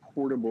 very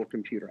portable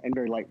computer and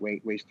very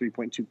lightweight, weighs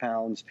 3.2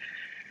 pounds.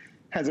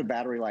 Has a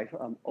battery life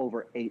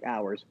over 8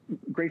 hours.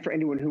 Great for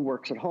anyone who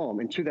works at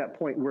home. And to that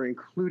point, we're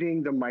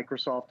including the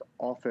Microsoft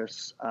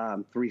Office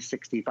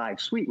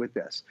 365 suite with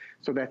this.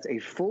 So that's a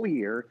full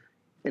year,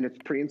 and it's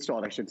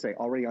pre-installed, I should say,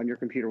 already on your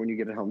computer when you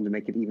get it home to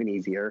make it even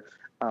easier,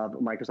 of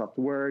Microsoft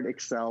Word,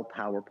 Excel,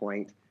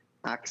 PowerPoint,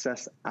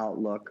 Access,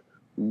 Outlook,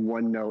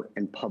 OneNote,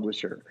 and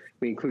Publisher.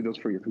 We include those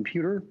for your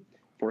computer,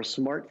 for a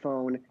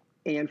smartphone,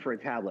 and for a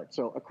tablet.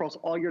 So across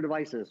all your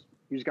devices,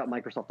 you just got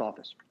Microsoft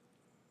Office.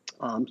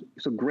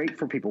 So great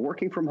for people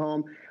working from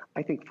home.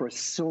 I think for a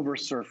silver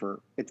surfer,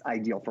 it's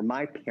ideal. For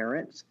my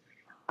parents,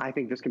 I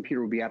think this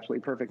computer would be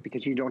absolutely perfect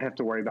because you don't have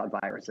to worry about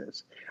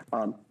viruses.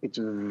 It's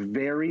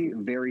very,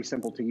 very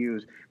simple to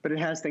use, but it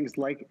has things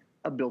like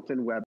a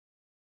built-in web